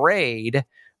be a parade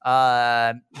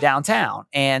downtown,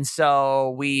 and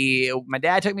so my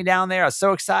dad took me down there. I was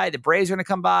so excited. The Braves were going to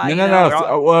come by.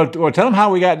 No. Well, tell them how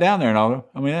we got down there, Naldo.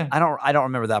 I mean, I don't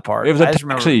remember that part. It was a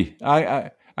taxi. I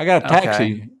got a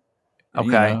taxi.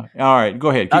 Okay. All right. Go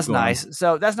ahead. That's nice.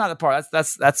 So that's not the part.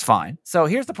 That's fine. So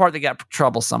here's the part that got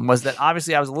troublesome was that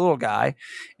obviously I was a little guy,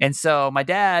 and so my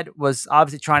dad was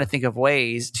obviously trying to think of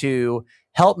ways to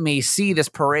help me see this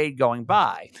parade going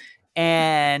by.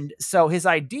 And so his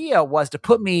idea was to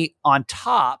put me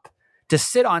to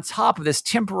sit on top of this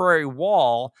temporary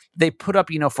wall they put up,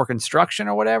 for construction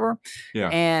or whatever. Yeah.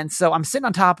 And so I'm sitting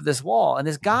on top of this wall, and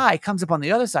this guy comes up on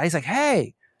the other side. He's like,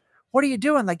 "Hey, what are you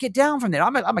doing? Like, get down from there."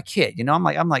 I'm a kid, I'm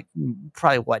like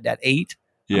probably what, Dad, 8?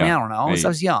 Yeah. I mean, I don't know. So I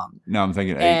was young. No, I'm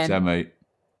thinking 8, 7, 8.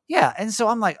 Yeah, and so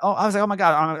I'm like, I was like, oh my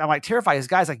god, I'm like terrified. This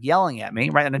guy's like yelling at me,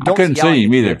 right? And I couldn't see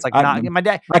him either. It's like my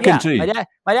dad. I couldn't see.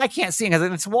 My dad can't see him because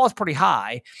this wall is pretty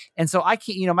high, and so I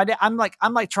can't. My dad. I'm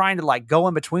like trying to like go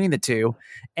in between the two,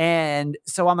 and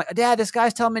so I'm like, Dad, this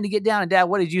guy's telling me to get down. And Dad,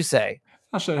 what did you say?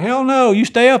 I said, hell no, you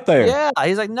stay up there. Yeah.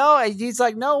 He's like, no. He's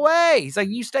like, no way. He's like,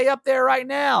 you stay up there right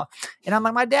now. And I'm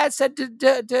like, my dad said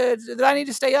that I need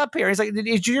to stay up here. He's like,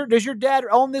 does your dad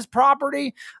own this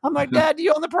property? I'm like, Dad, do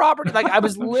you own the property? Like I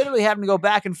was literally having to go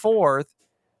back and forth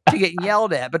to get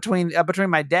yelled at between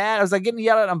my dad. I was like getting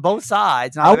yelled at on both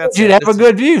sides. And I want you to have a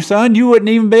good view, son. You wouldn't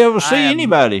even be able to see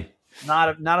anybody.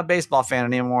 Not a baseball fan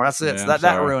anymore. That's it. Yeah,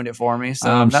 that ruined it for me.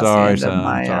 So I'm that's sorry, the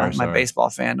end of my baseball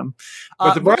fandom.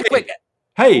 But really quick.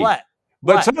 Hey, what?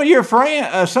 But some of your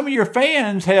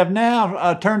fans have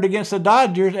now turned against the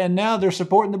Dodgers, and now they're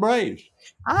supporting the Braves.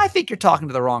 I think you're talking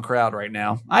to the wrong crowd right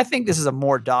now. I think this is a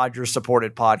more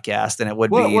Dodgers-supported podcast than it would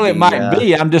be. Well, it might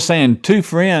be. I'm just saying 2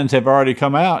 friends have already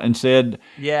come out and said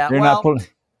they're not pulling.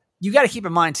 You got to keep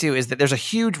in mind too is that there's a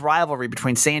huge rivalry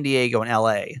between San Diego and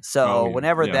LA. So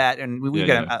whenever that, and we've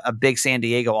got a big San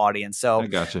Diego audience. So I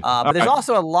got you. But there's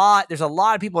also a lot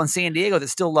of people in San Diego that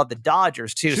still love the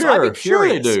Dodgers too. Sure, so I'd be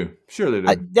curious. Sure they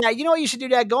do. Dad, you know what you should do,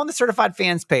 Dad? Go on the certified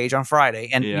fans page on Friday,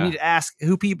 and you need to ask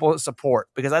who people support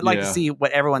because I'd like to see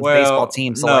what everyone's baseball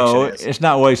team selection is. It's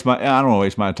not I don't want to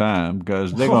waste my time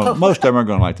because most of them are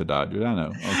going to like the Dodgers. I know.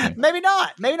 Okay. Maybe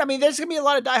not. I mean, there's going to be a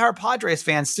lot of diehard Padres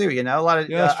fans too. A lot of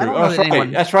that's true.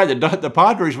 That's right. The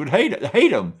Padres would hate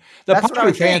them. That's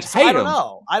Padres fans hate them.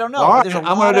 I don't know. All right,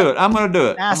 I'm going to do it. I'm going to do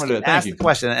it. Ask the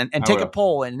question and take a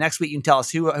poll. And next week you can tell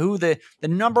us who the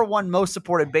number one most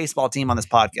supported baseball team on this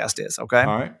podcast is. Okay.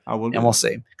 All right. I will. And we'll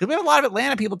see because we have a lot of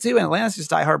Atlanta people too, and Atlanta's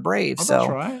just diehard Braves. That's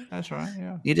right. That's right.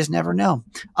 Yeah. You just never know.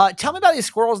 Tell me about these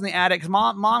squirrels in the attic because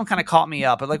mom kind of caught me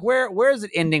up. But like, where is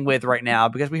it ending with right now?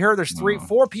 Because we heard there's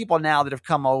 4 people now that have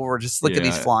come over just look at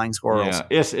these flying squirrels.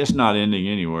 Yeah, it's not ending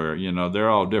anywhere. They're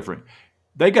all different.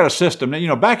 They got a system.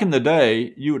 Back in the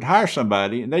day, you would hire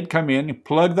somebody and they'd come in and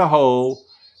plug the hole.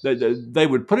 They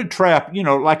would put a trap,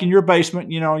 like in your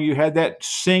basement, you had that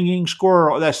singing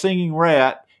squirrel, that singing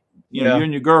rat, you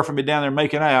and your girlfriend be down there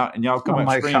making out and y'all come up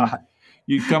screaming. God.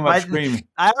 You'd come up screaming.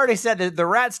 I already said that the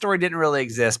rat story didn't really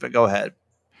exist, but go ahead.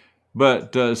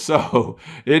 But so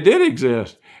it did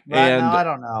exist. And I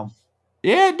don't know.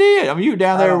 Yeah, it did. I mean, you were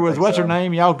down there with what's her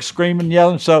name, y'all screaming,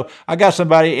 yelling. So I got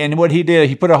somebody, and what he did,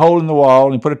 he put a hole in the wall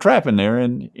and he put a trap in there,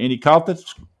 and he caught the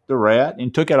rat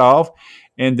and took it off,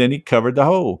 and then he covered the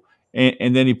hole,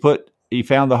 and then he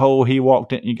found the hole. He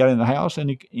walked in, he got in the house,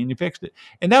 and he fixed it,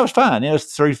 and that was fine. It was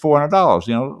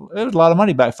 $300-400. It was a lot of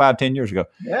money back 5-10 years ago.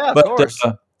 Yeah, of course.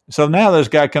 So now this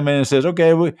guy come in and says,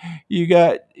 okay, you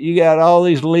got all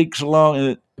these leaks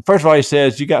along. First of all, he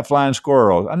says you got flying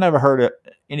squirrels. I never heard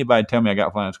anybody tell me I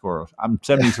got flying squirrels. I'm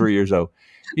 73 years old.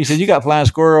 He said, you got flying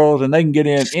squirrels and they can get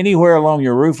in anywhere along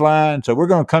your roof line. So we're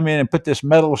going to come in and put this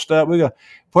metal stuff.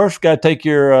 First got to take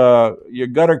your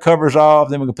gutter covers off.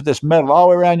 Then we're going to put this metal all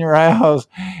the way around your house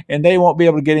and they won't be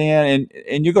able to get in.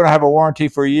 And you're going to have a warranty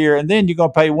for a year. And then you're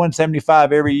going to pay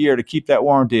 $175 every year to keep that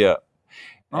warranty up.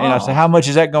 And I said, how much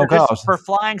is that going to cost? For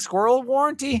flying squirrel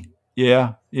warranty?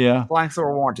 Yeah. Flying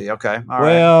squirrel warranty. Okay. All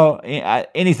right.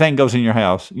 Anything goes in your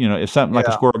house. If something like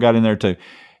a squirrel got in there too.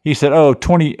 He said,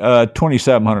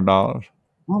 $2,700.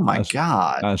 Oh my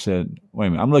God. I said, wait a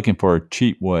minute. I'm looking for a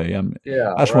cheap way. I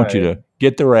just want you to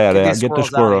get the rat out, get the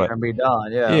squirrel out. And be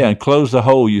done. Yeah. Yeah. And close the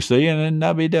hole, you see, and then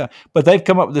that'll be done. But they've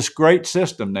come up with this great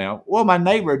system now. Well, my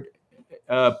neighbor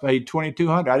paid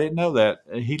 $2,200. I didn't know that.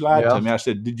 He lied to me. I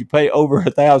said, "Did you pay over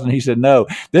 $1,000?" He said, "No.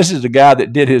 This is the guy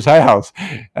that did his house."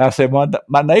 I said,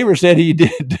 "My neighbor said he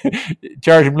did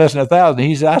charge him less than $1,000."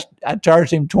 He said, "I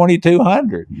charged him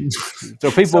 $2,200."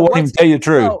 So people won't even tell you the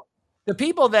truth. So the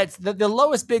people that's the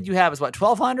lowest bid you have is what,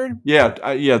 $1,200? Yeah.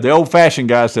 The old fashioned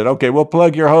guy said, "Okay, we'll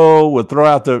plug your hole. We'll throw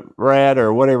out the rat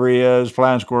or whatever he is,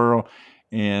 flying squirrel,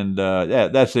 and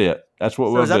that's it. That's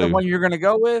what we'll do." Is that the one you're going to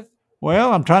go with?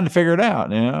 Well, I'm trying to figure it out.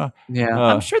 Yeah.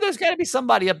 I'm sure there's got to be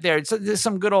somebody up there. There's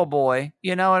some good old boy.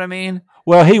 You know what I mean?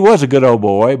 Well, he was a good old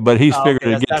boy, but he's figured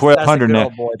to get $1,200 now.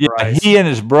 Yeah, he and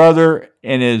his brother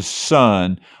and his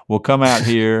son will come out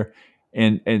here,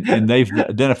 and they've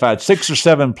identified 6 or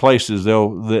 7 places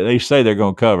they say they're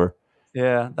going to cover.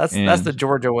 Yeah, that's the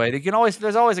Georgia way.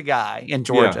 There's always a guy in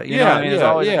Georgia. You know what I mean? There's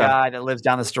always a guy that lives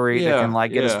down the street that can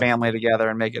get his family together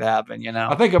and make it happen.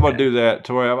 I think I'm gonna do that.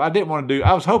 12. I didn't want to do.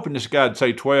 I was hoping this guy'd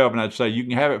say 12, and I'd say you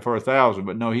can have it for $1,000.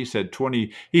 But no, he said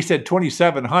 20. He said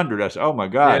 $2,700. I said, oh my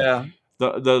God. Yeah.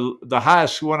 The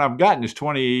highest one I've gotten is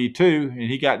 22, and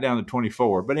he got down to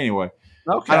 24. But anyway.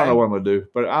 Okay. I don't know what I'm going to do,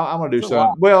 but I'm going to do It's a something.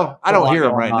 lot. Well, I It's a don't lot hear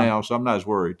them going right on. now, so I'm not as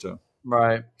worried. So.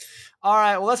 Right. All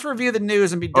right. Well, let's review the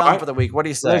news and be done right. for the week. What do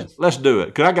you say? Let's do it.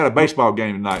 Because I got a baseball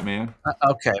game tonight, man.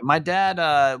 Okay. My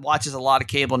dad watches a lot of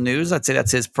cable news. I'd say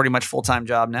that's his pretty much full-time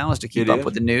job now, is to keep up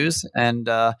with the news. And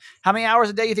how many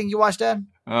hours a day you think you watch, Dad?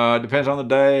 Depends on the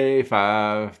day.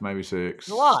 5, maybe 6. It's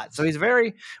a lot. So he's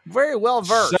very, very well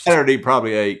versed. Saturday,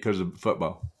 probably 8 because of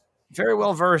football. Very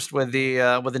well versed with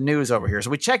the news over here. So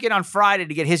we check in on Friday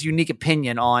to get his unique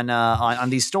opinion on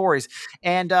these stories.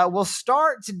 And we'll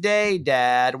start today,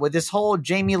 Dad, with this whole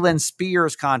Jamie Lynn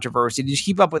Spears controversy. Did you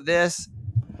keep up with this?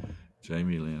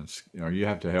 Jamie Lynn, you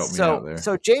have to help me out there.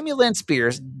 So Jamie Lynn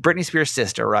Spears, Britney Spears'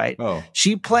 sister, right? Oh.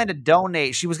 She planned to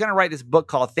donate. She was going to write this book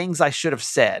called Things I Should Have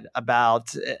Said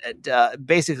about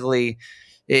basically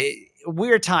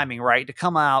weird timing, right? To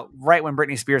come out right when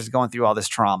Britney Spears is going through all this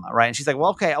trauma, right? And she's like,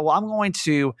 well, okay, well, I'm going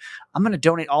to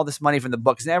donate all this money from the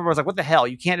book. And everyone's like, what the hell?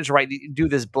 You can't just do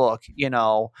this book,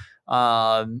 and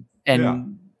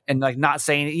like not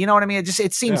saying, you know what I mean?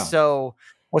 It seems so.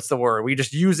 What's the word? We're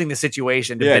just using the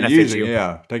situation to benefit you.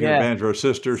 Taking advantage of her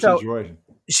sister's situation.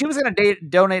 She was going to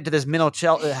donate to this mental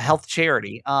health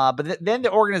charity, but then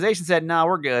the organization said, "No,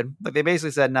 we're good." Like they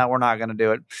basically said, "No, we're not going to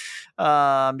do it."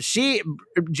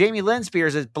 Jamie Lynn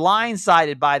Spears is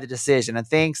blindsided by the decision and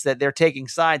thinks that they're taking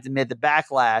sides amid the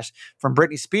backlash from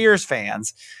Britney Spears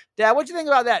fans. Dad, what do you think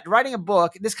about that? Writing a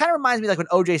book. This kind of reminds me like when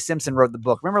O.J. Simpson wrote the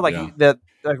book. Remember,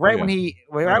 when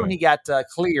he got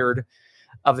cleared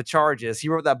of the charges, he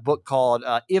wrote that book called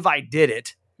 "If I Did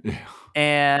It." Yeah.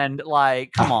 And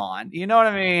like, come on, you know what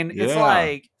I mean? It's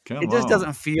like it just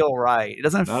doesn't feel right. It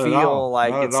doesn't feel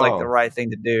like it's like the right thing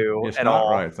to do it's at not all.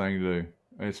 The right thing to do.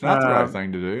 It's not the right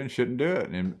thing to do, and shouldn't do it.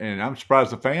 And I'm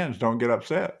surprised the fans don't get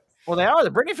upset. Well, they are.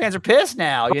 The Britney fans are pissed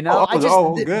now. You know,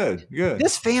 good.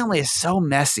 This family is so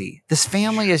messy. This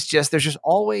family is there's just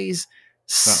always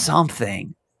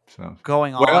something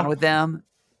going on with them.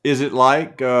 Is it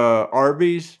like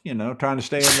Arby's? Trying to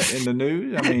stay in the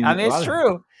news. I mean, it's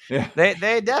true. Yeah,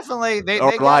 they definitely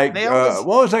what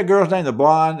was that girl's name? The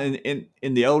blonde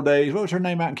in the old days. What was her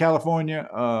name out in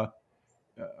California?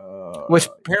 Which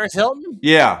Paris Hilton?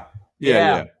 Yeah.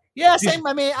 Same.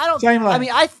 I mean, I don't.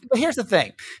 But here's the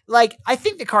thing. Like, I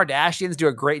think the Kardashians do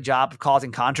a great job of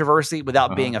causing controversy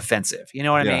without being offensive. You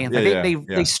know what I mean?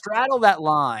 They straddle that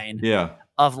line. Yeah.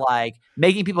 Of like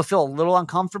making people feel a little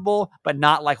uncomfortable, but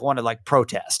not like want to like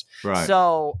protest. Right.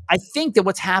 So I think that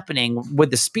what's happening with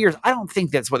the Spears, I don't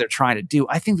think that's what they're trying to do.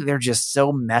 I think that they're just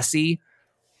so messy.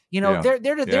 They're just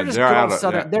good old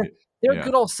Southern. They're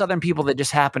good old Southern people that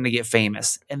just happen to get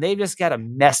famous, and they've just got a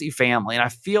messy family. And I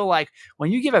feel like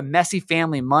when you give a messy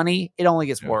family money, it only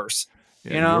gets worse.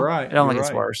 You're right. It only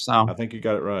gets worse. So I think you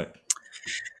got it right.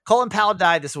 Colin Powell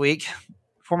died this week.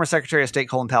 Former Secretary of State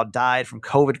Colin Powell died from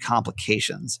COVID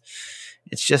complications.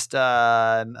 It's just, wait,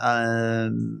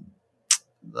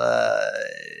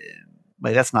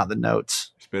 that's not the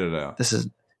notes. Spit it out. This is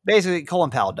basically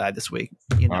Colin Powell died this week.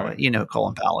 You know who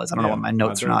Colin Powell is. I don't know why my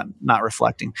notes are not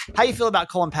reflecting. How you feel about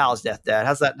Colin Powell's death, Dad?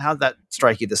 How's that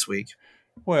strike you this week?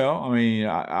 Well, I mean,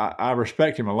 I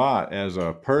respect him a lot as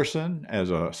a person,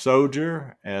 as a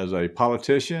soldier, as a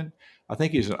politician. I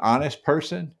think he's an honest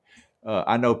person.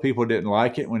 I know people didn't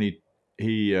like it when he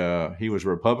was a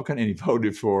Republican and he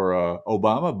voted for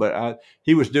Obama, but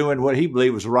he was doing what he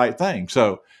believed was the right thing.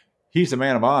 So he's a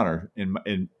man of honor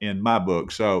in my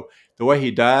book. So the way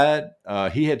he died,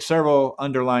 he had several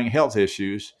underlying health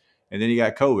issues, and then he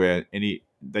got COVID, and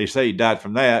they say he died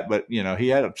from that, but he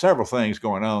had several things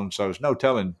going on, so there's no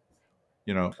telling,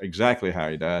 exactly how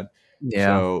he died.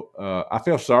 Yeah. So I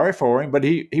feel sorry for him, but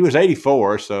he was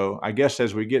 84, so I guess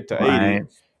as we get to 80.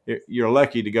 You're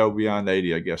lucky to go beyond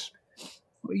 80, I guess.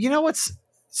 You know what's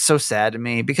so sad to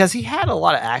me? Because he had a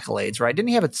lot of accolades, right? Didn't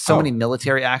he have so many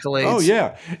military accolades? Oh,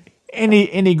 yeah. And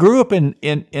he grew up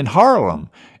in Harlem,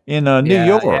 in New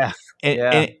York. Yeah.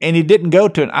 And he didn't go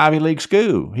to an Ivy League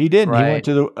school. He didn't. Right. He went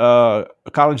to the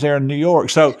college there in New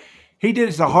York. So he did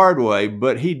it the hard way,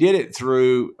 but he did it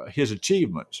through his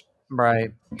achievements.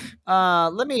 Right.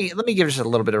 Let me give just a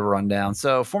little bit of a rundown.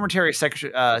 So, former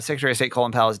Secretary of State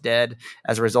Colin Powell is dead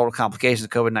as a result of complications of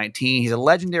COVID-19. He's a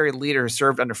legendary leader who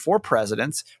served under 4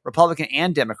 presidents, Republican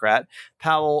and Democrat.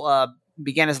 Powell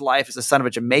began his life as the son of a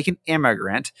Jamaican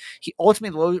immigrant. He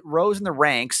ultimately rose in the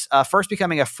ranks, first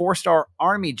becoming a 4-star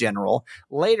Army general.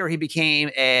 Later, he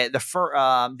became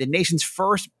the nation's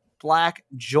first Black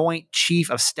Joint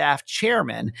Chief of Staff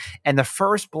Chairman and the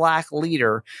first Black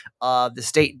leader of the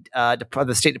State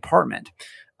Department.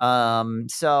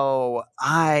 So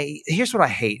here's what I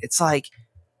hate. It's like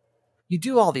you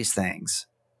do all these things,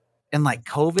 and like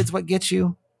COVID's what gets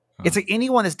you. It's like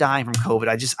anyone that's dying from COVID.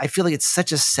 I feel like it's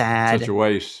such a sad, such a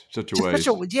waste, just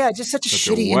such a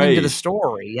shitty ending to the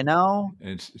story. You know,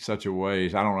 it's such a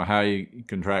waste. I don't know how he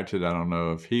contracted. I don't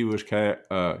know if he was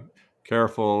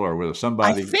careful or whether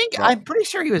somebody. I'm pretty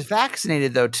sure he was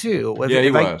vaccinated though too.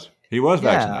 He was. He was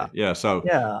vaccinated. Yeah. So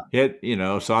he had,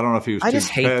 so I don't know if he was. I just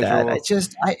hate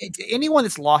that. Anyone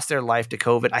that's lost their life to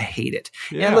COVID, I hate it.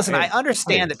 Yeah, and listen, I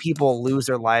understand that people lose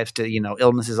their lives to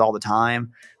illnesses all the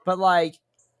time, but like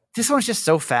this one's just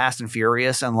so fast and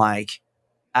furious and like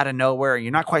out of nowhere, and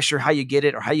you're not quite sure how you get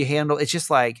it or how you handle it. It's just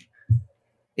like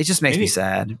it just makes me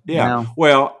sad. Yeah.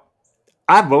 Well,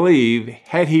 I believe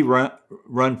had he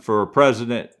run for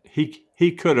president,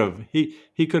 he could have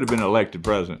been elected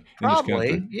president in this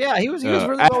country. Yeah, he was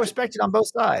really well respected on both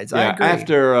sides. I agree.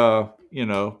 After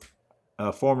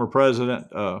a former president,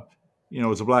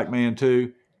 was a black man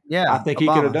too. Yeah, I think Obama. He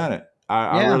could have done it.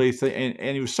 I really think,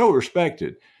 and he was so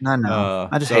respected. I know.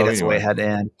 I just hate that's the way it had to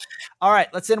end. All right,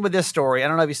 let's end with this story. I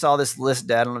don't know if you saw this list,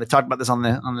 Dad. I don't know if they talked about this on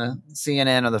the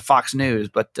CNN or the Fox News,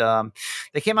 but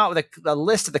they came out with a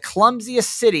list of the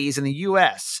clumsiest cities in the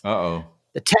U.S. Uh-oh.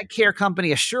 The tech care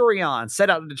company Asurion set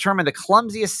out to determine the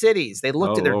clumsiest cities. They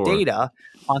looked at their data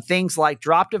on things like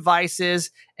drop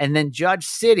devices and then judge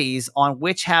cities on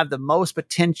which have the most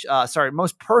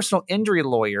most personal injury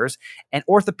lawyers and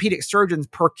orthopedic surgeons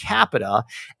per capita,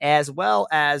 as well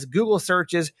as Google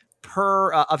searches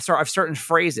of certain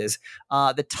phrases.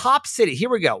 The top city, here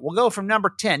we go. We'll go from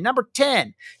number 10. Number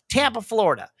 10, Tampa,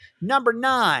 Florida. Number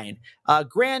 9,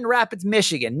 Grand Rapids,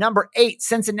 Michigan. Number 8,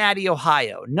 Cincinnati,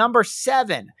 Ohio. Number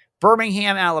 7,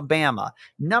 Birmingham, Alabama.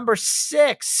 Number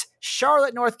 6,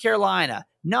 Charlotte, North Carolina.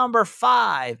 Number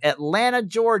 5, Atlanta,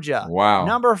 Georgia. Wow.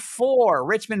 Number 4,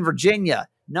 Richmond, Virginia.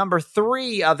 Number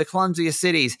 3 of the clumsiest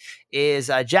cities is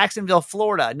Jacksonville,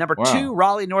 Florida. Number 2,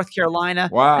 Raleigh, North Carolina.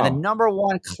 Wow. And the number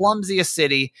 1 clumsiest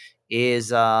city is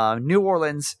New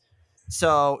Orleans.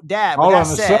 So, Dad, all of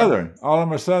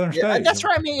them are southern states. That's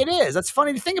right. I mean, it is. That's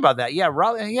funny to think about that. Yeah,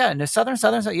 Raleigh. Yeah, no, southern.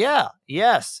 Yeah,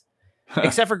 yes.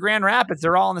 Except for Grand Rapids,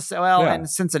 they're all in the and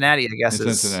Cincinnati, I guess.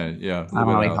 Cincinnati, yeah. I don't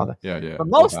know what you call it. Yeah. But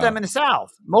most of them in the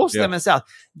South. Most of them in the South.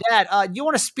 Dad, you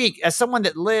want to speak as someone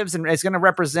that lives and is going to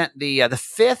represent the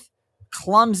 5th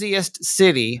clumsiest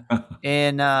city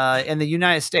in the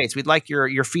United States. We'd like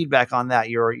your feedback on that.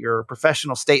 Your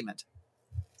professional statement.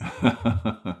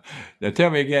 Now tell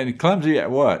me again, clumsy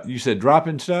at what? You said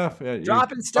dropping stuff?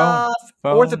 Dropping stuff,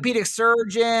 phone. Orthopedic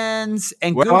surgeons,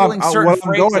 and Googling certain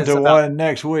phrases. I'm going to one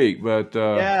next week, but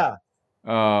I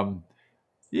don't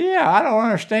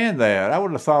understand that. I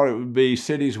would have thought it would be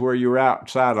cities where you're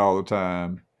outside all the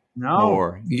time.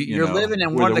 No, you're living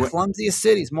in one of the clumsiest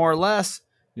cities, more or less.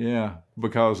 Yeah,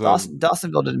 because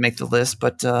Dawsonville didn't make the list,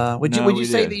 but would you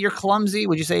say that you're clumsy?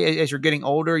 Would you say as you're getting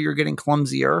older, you're getting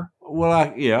clumsier? Well,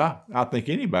 I think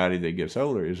anybody that gets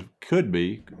older could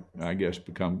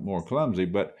become more clumsy.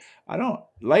 But I don't.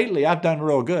 Lately, I've done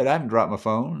real good. I haven't dropped my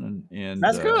phone, and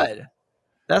that's good.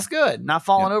 That's good. Not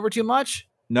falling over too much.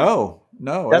 No.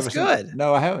 That's good.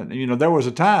 No, I haven't. There was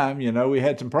a time. We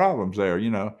had some problems there.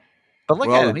 But look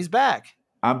at him. He's back.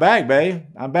 I'm back, babe.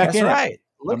 I'm back in it.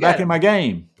 I'm back in my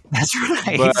game. That's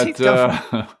right. But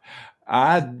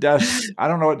I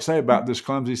don't know what to say about this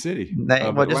clumsy city.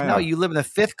 Just know you live in the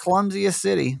 5th clumsiest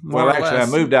city. Actually, I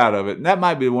moved out of it, and that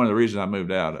might be one of the reasons I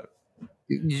moved out of it.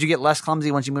 Did you get less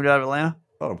clumsy once you moved out of Atlanta?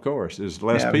 Well, of course. There's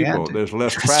less people. There's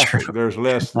less traffic. There's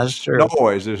less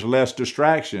noise. There's less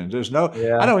distractions. I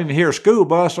don't even hear a school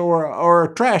bus or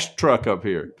a trash truck up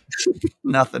here.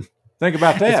 Nothing. Think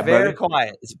about that, It's very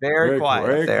quiet. It's very quiet.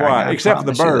 Very quiet. Except for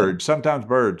the birds. Sometimes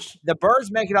birds. The birds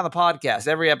make it on the podcast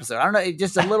every episode. I don't know.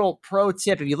 Just a little pro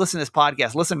tip. If you listen to this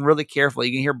podcast, listen really carefully.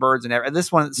 You can hear birds and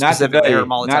this one specifically, I hear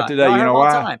them all the time. Not today. You know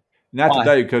why? Not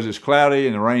today, because it's cloudy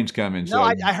and the rain's coming. No,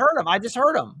 I heard them. I just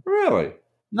heard them. Really?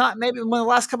 Not maybe in the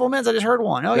last couple of minutes. I just heard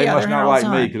one. They must not like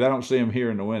me because I don't see them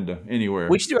here in the window anywhere.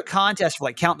 We should do a contest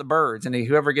for count the birds, and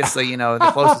whoever gets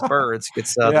the closest birds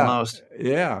gets the most.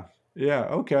 Yeah. Yeah,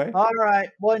 okay. All right.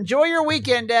 Well, enjoy your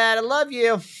weekend, Dad. I love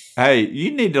you. Hey,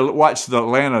 you need to watch the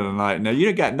Atlanta tonight. Now,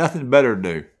 you got nothing better to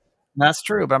do. That's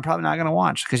true, but I'm probably not going to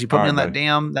watch because you put me on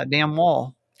that damn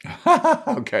wall.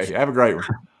 Okay. Have a great one.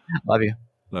 Love you.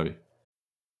 Love you.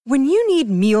 When you need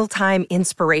mealtime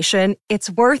inspiration,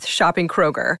 it's worth shopping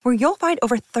Kroger, where you'll find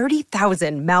over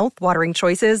 30,000 mouth-watering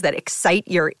choices that excite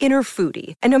your inner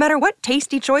foodie. And no matter what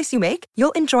tasty choice you make,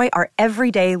 you'll enjoy our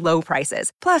everyday low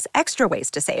prices, plus extra ways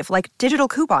to save, like digital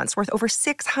coupons worth over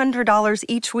 $600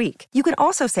 each week. You can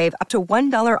also save up to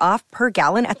 $1 off per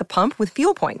gallon at the pump with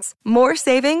fuel points. More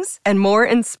savings and more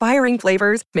inspiring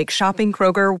flavors make shopping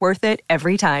Kroger worth it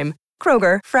every time.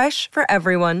 Kroger, fresh for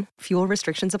everyone. Fuel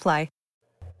restrictions apply.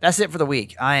 That's it for the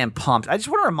week. I am pumped. I just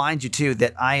want to remind you too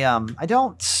that I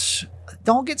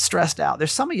don't get stressed out.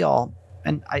 There's some of y'all,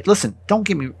 and don't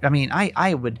get me. I mean,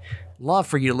 I would love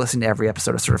for you to listen to every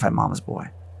episode of Certified Mama's Boy.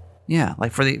 Yeah,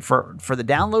 like for the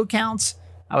download counts,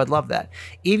 I would love that.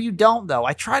 If you don't though,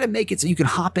 I try to make it so you can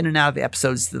hop in and out of the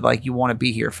episodes that like you want to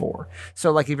be here for.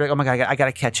 So like if you're like, oh my God, I got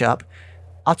to catch up.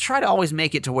 I'll try to always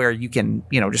make it to where you can,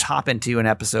 just hop into an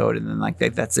episode and then like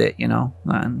that's it, And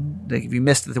like if you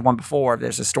missed the one before, if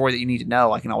there's a story that you need to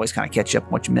know, I can always kind of catch up on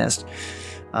what you missed.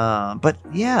 But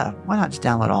yeah, why not just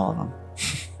download all of them?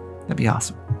 That'd be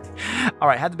awesome. All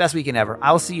right, have the best weekend ever.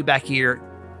 I will see you back here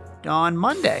on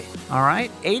Monday. All right,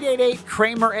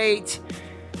 888-Kramer-8.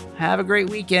 Have a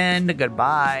great weekend.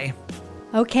 Goodbye.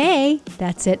 Okay,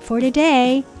 that's it for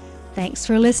today. Thanks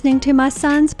for listening to my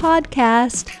son's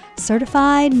podcast,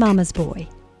 Certified Mama's Boy.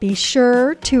 Be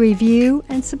sure to review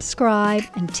and subscribe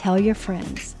and tell your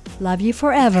friends. Love you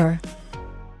forever.